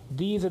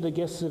 These are the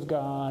gifts of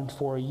God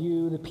for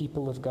you, the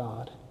people of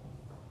God.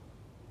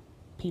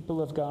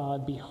 People of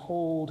God,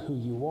 behold who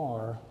you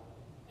are,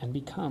 and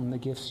become the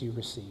gifts you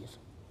receive.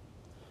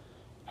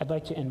 I'd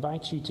like to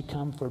invite you to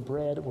come for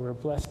bread or a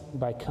blessing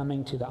by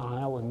coming to the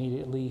aisle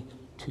immediately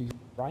to your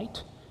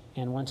right.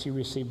 And once you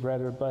receive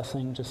bread or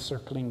blessing, just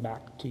circling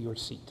back to your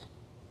seat.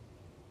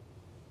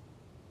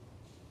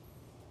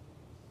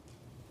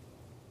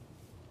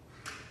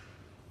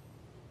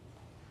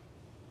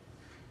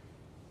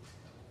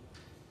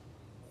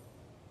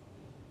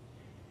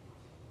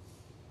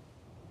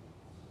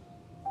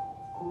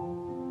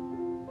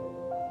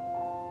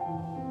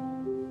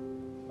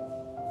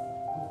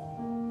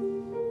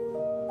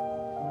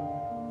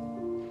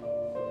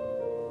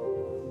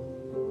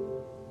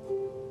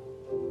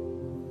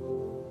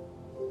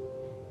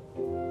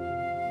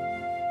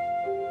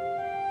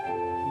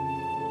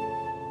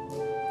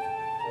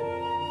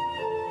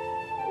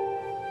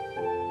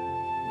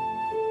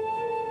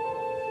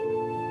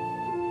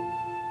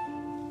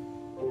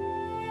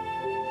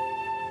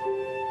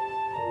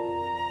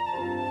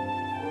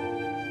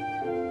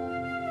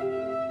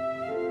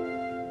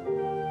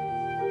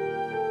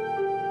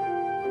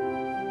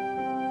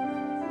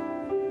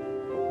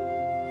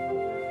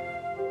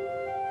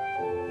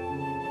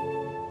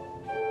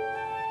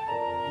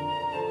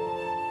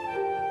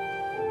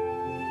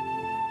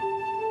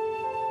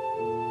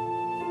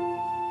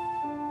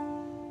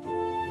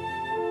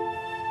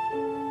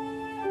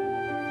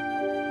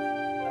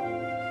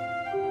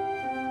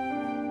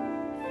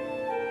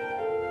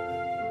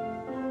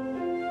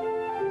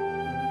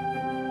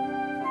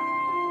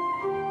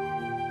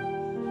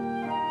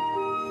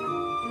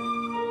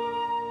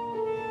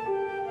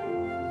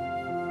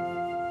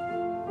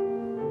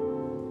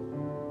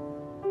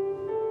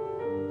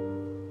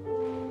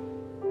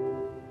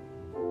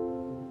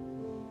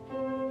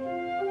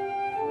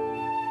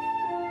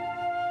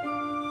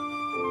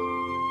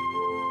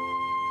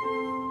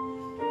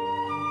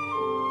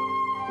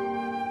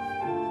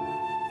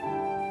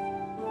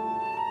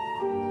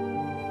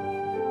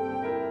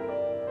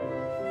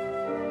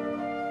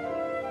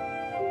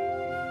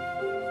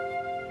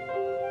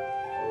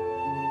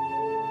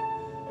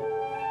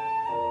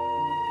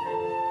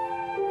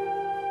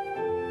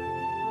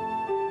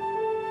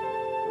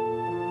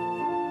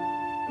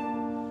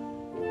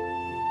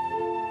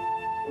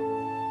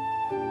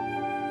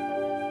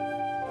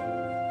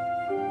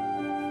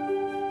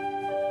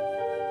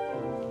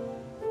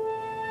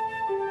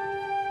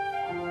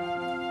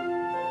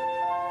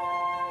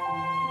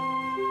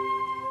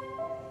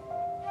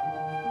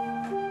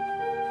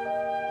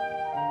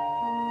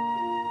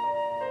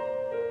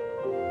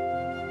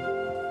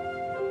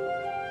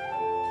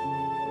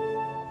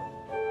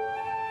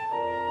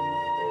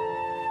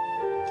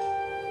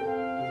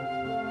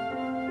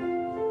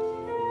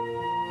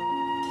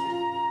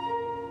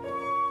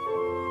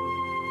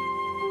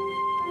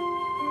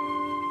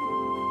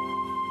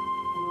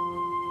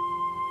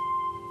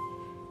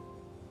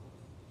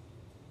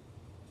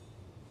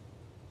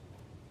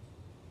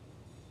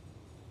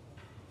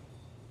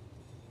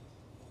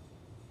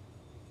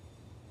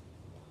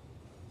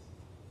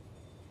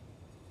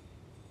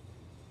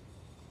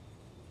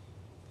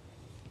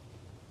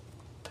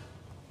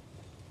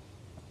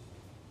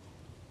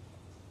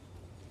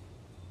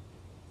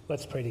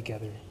 Let's pray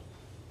together.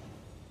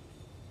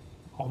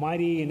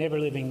 Almighty and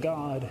ever-living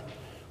God,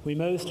 we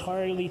most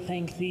heartily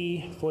thank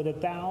Thee for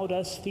that Thou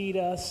dost feed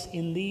us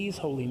in these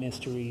holy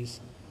mysteries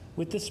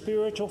with the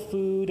spiritual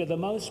food of the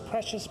most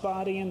precious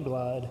body and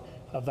blood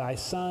of Thy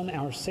Son,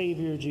 our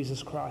Savior,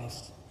 Jesus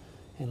Christ,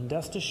 and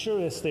dost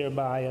assure us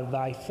thereby of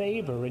Thy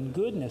favor and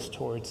goodness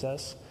towards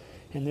us,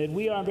 and that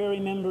we are very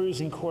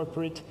members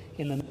incorporate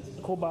in the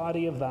mystical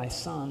body of Thy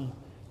Son,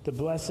 the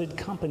blessed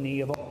company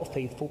of all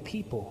faithful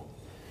people,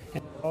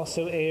 and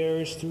also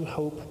heirs through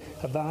hope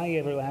of Thy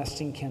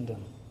everlasting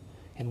kingdom.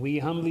 And we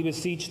humbly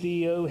beseech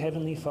Thee, O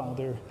Heavenly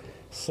Father,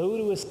 so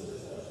to assist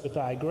us with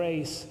Thy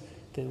grace,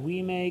 that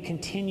we may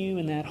continue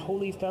in that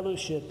holy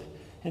fellowship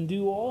and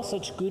do all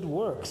such good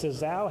works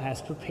as Thou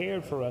hast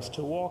prepared for us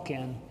to walk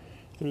in,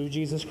 through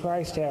Jesus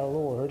Christ our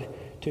Lord,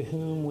 to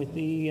whom with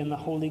Thee and the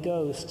Holy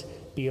Ghost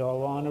be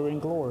all honor and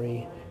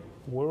glory,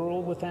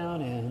 world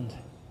without end.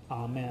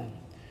 Amen.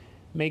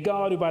 May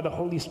God, who by the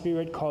Holy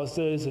Spirit caused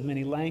those of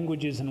many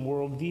languages and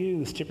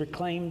worldviews to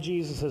proclaim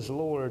Jesus as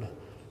Lord,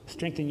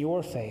 strengthen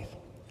your faith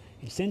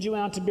and send you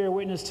out to bear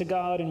witness to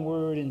God in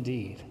word and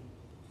deed.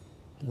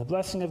 And the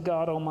blessing of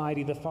God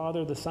Almighty, the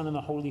Father, the Son, and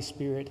the Holy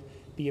Spirit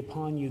be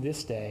upon you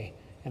this day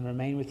and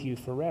remain with you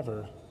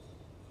forever.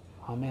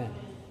 Amen.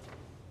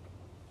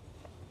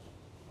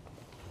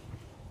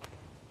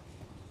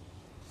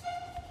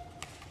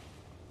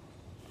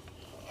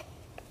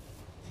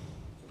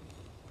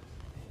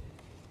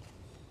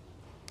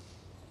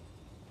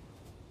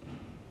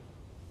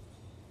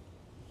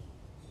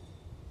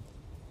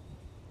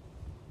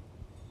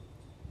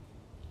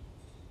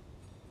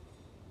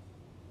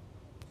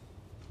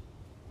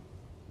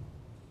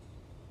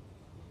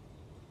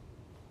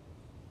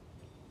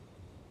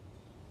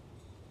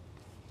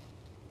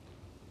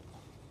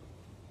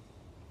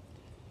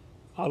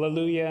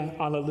 Alleluia,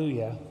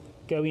 alleluia.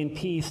 Go in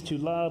peace to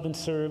love and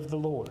serve the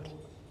Lord.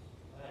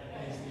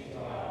 Thanks be to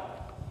God.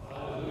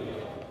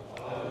 Alleluia,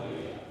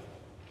 alleluia.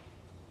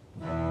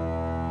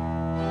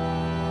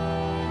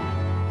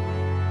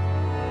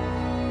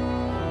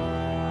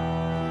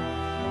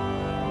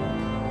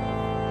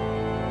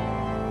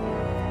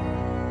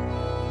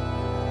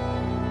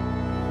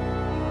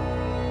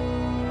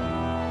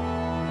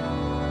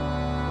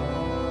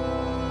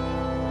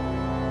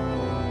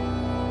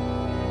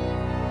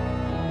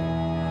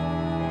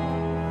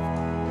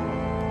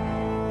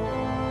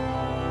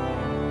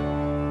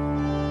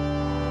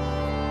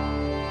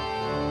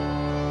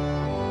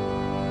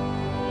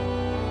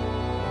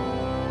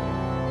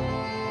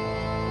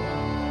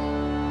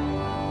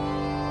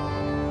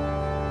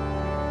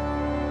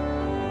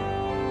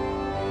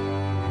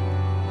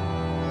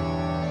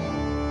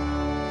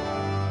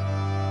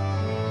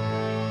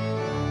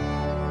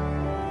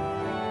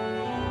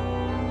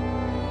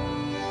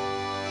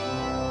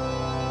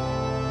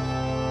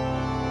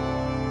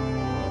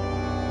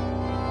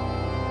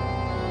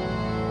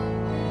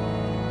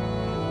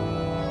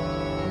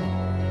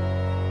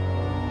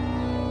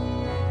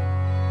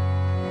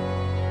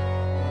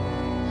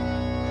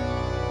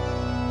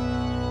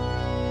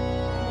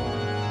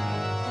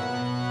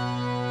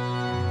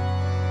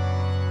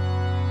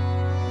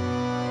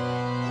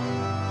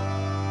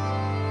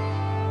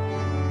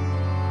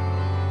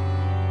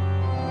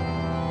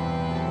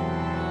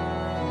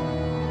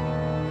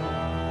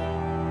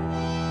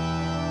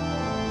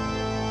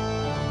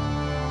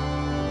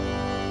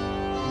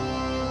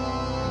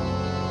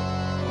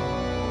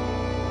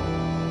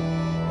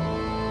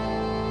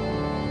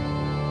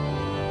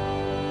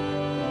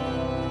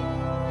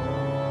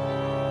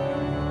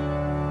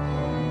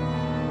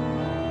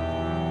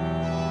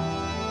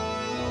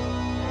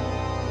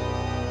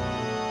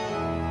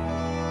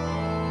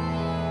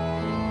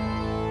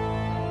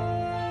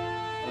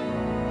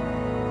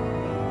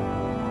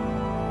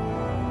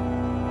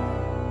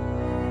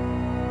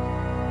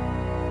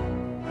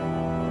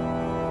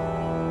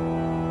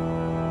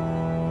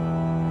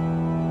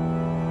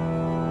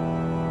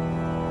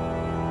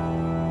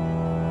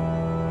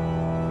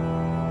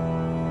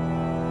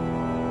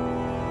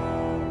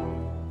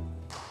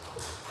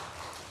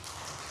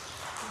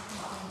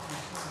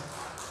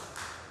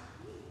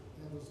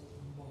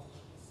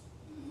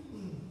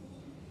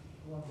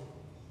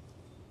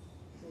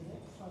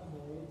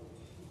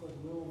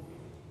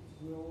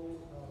 Will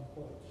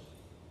Porch.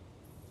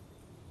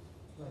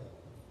 Right.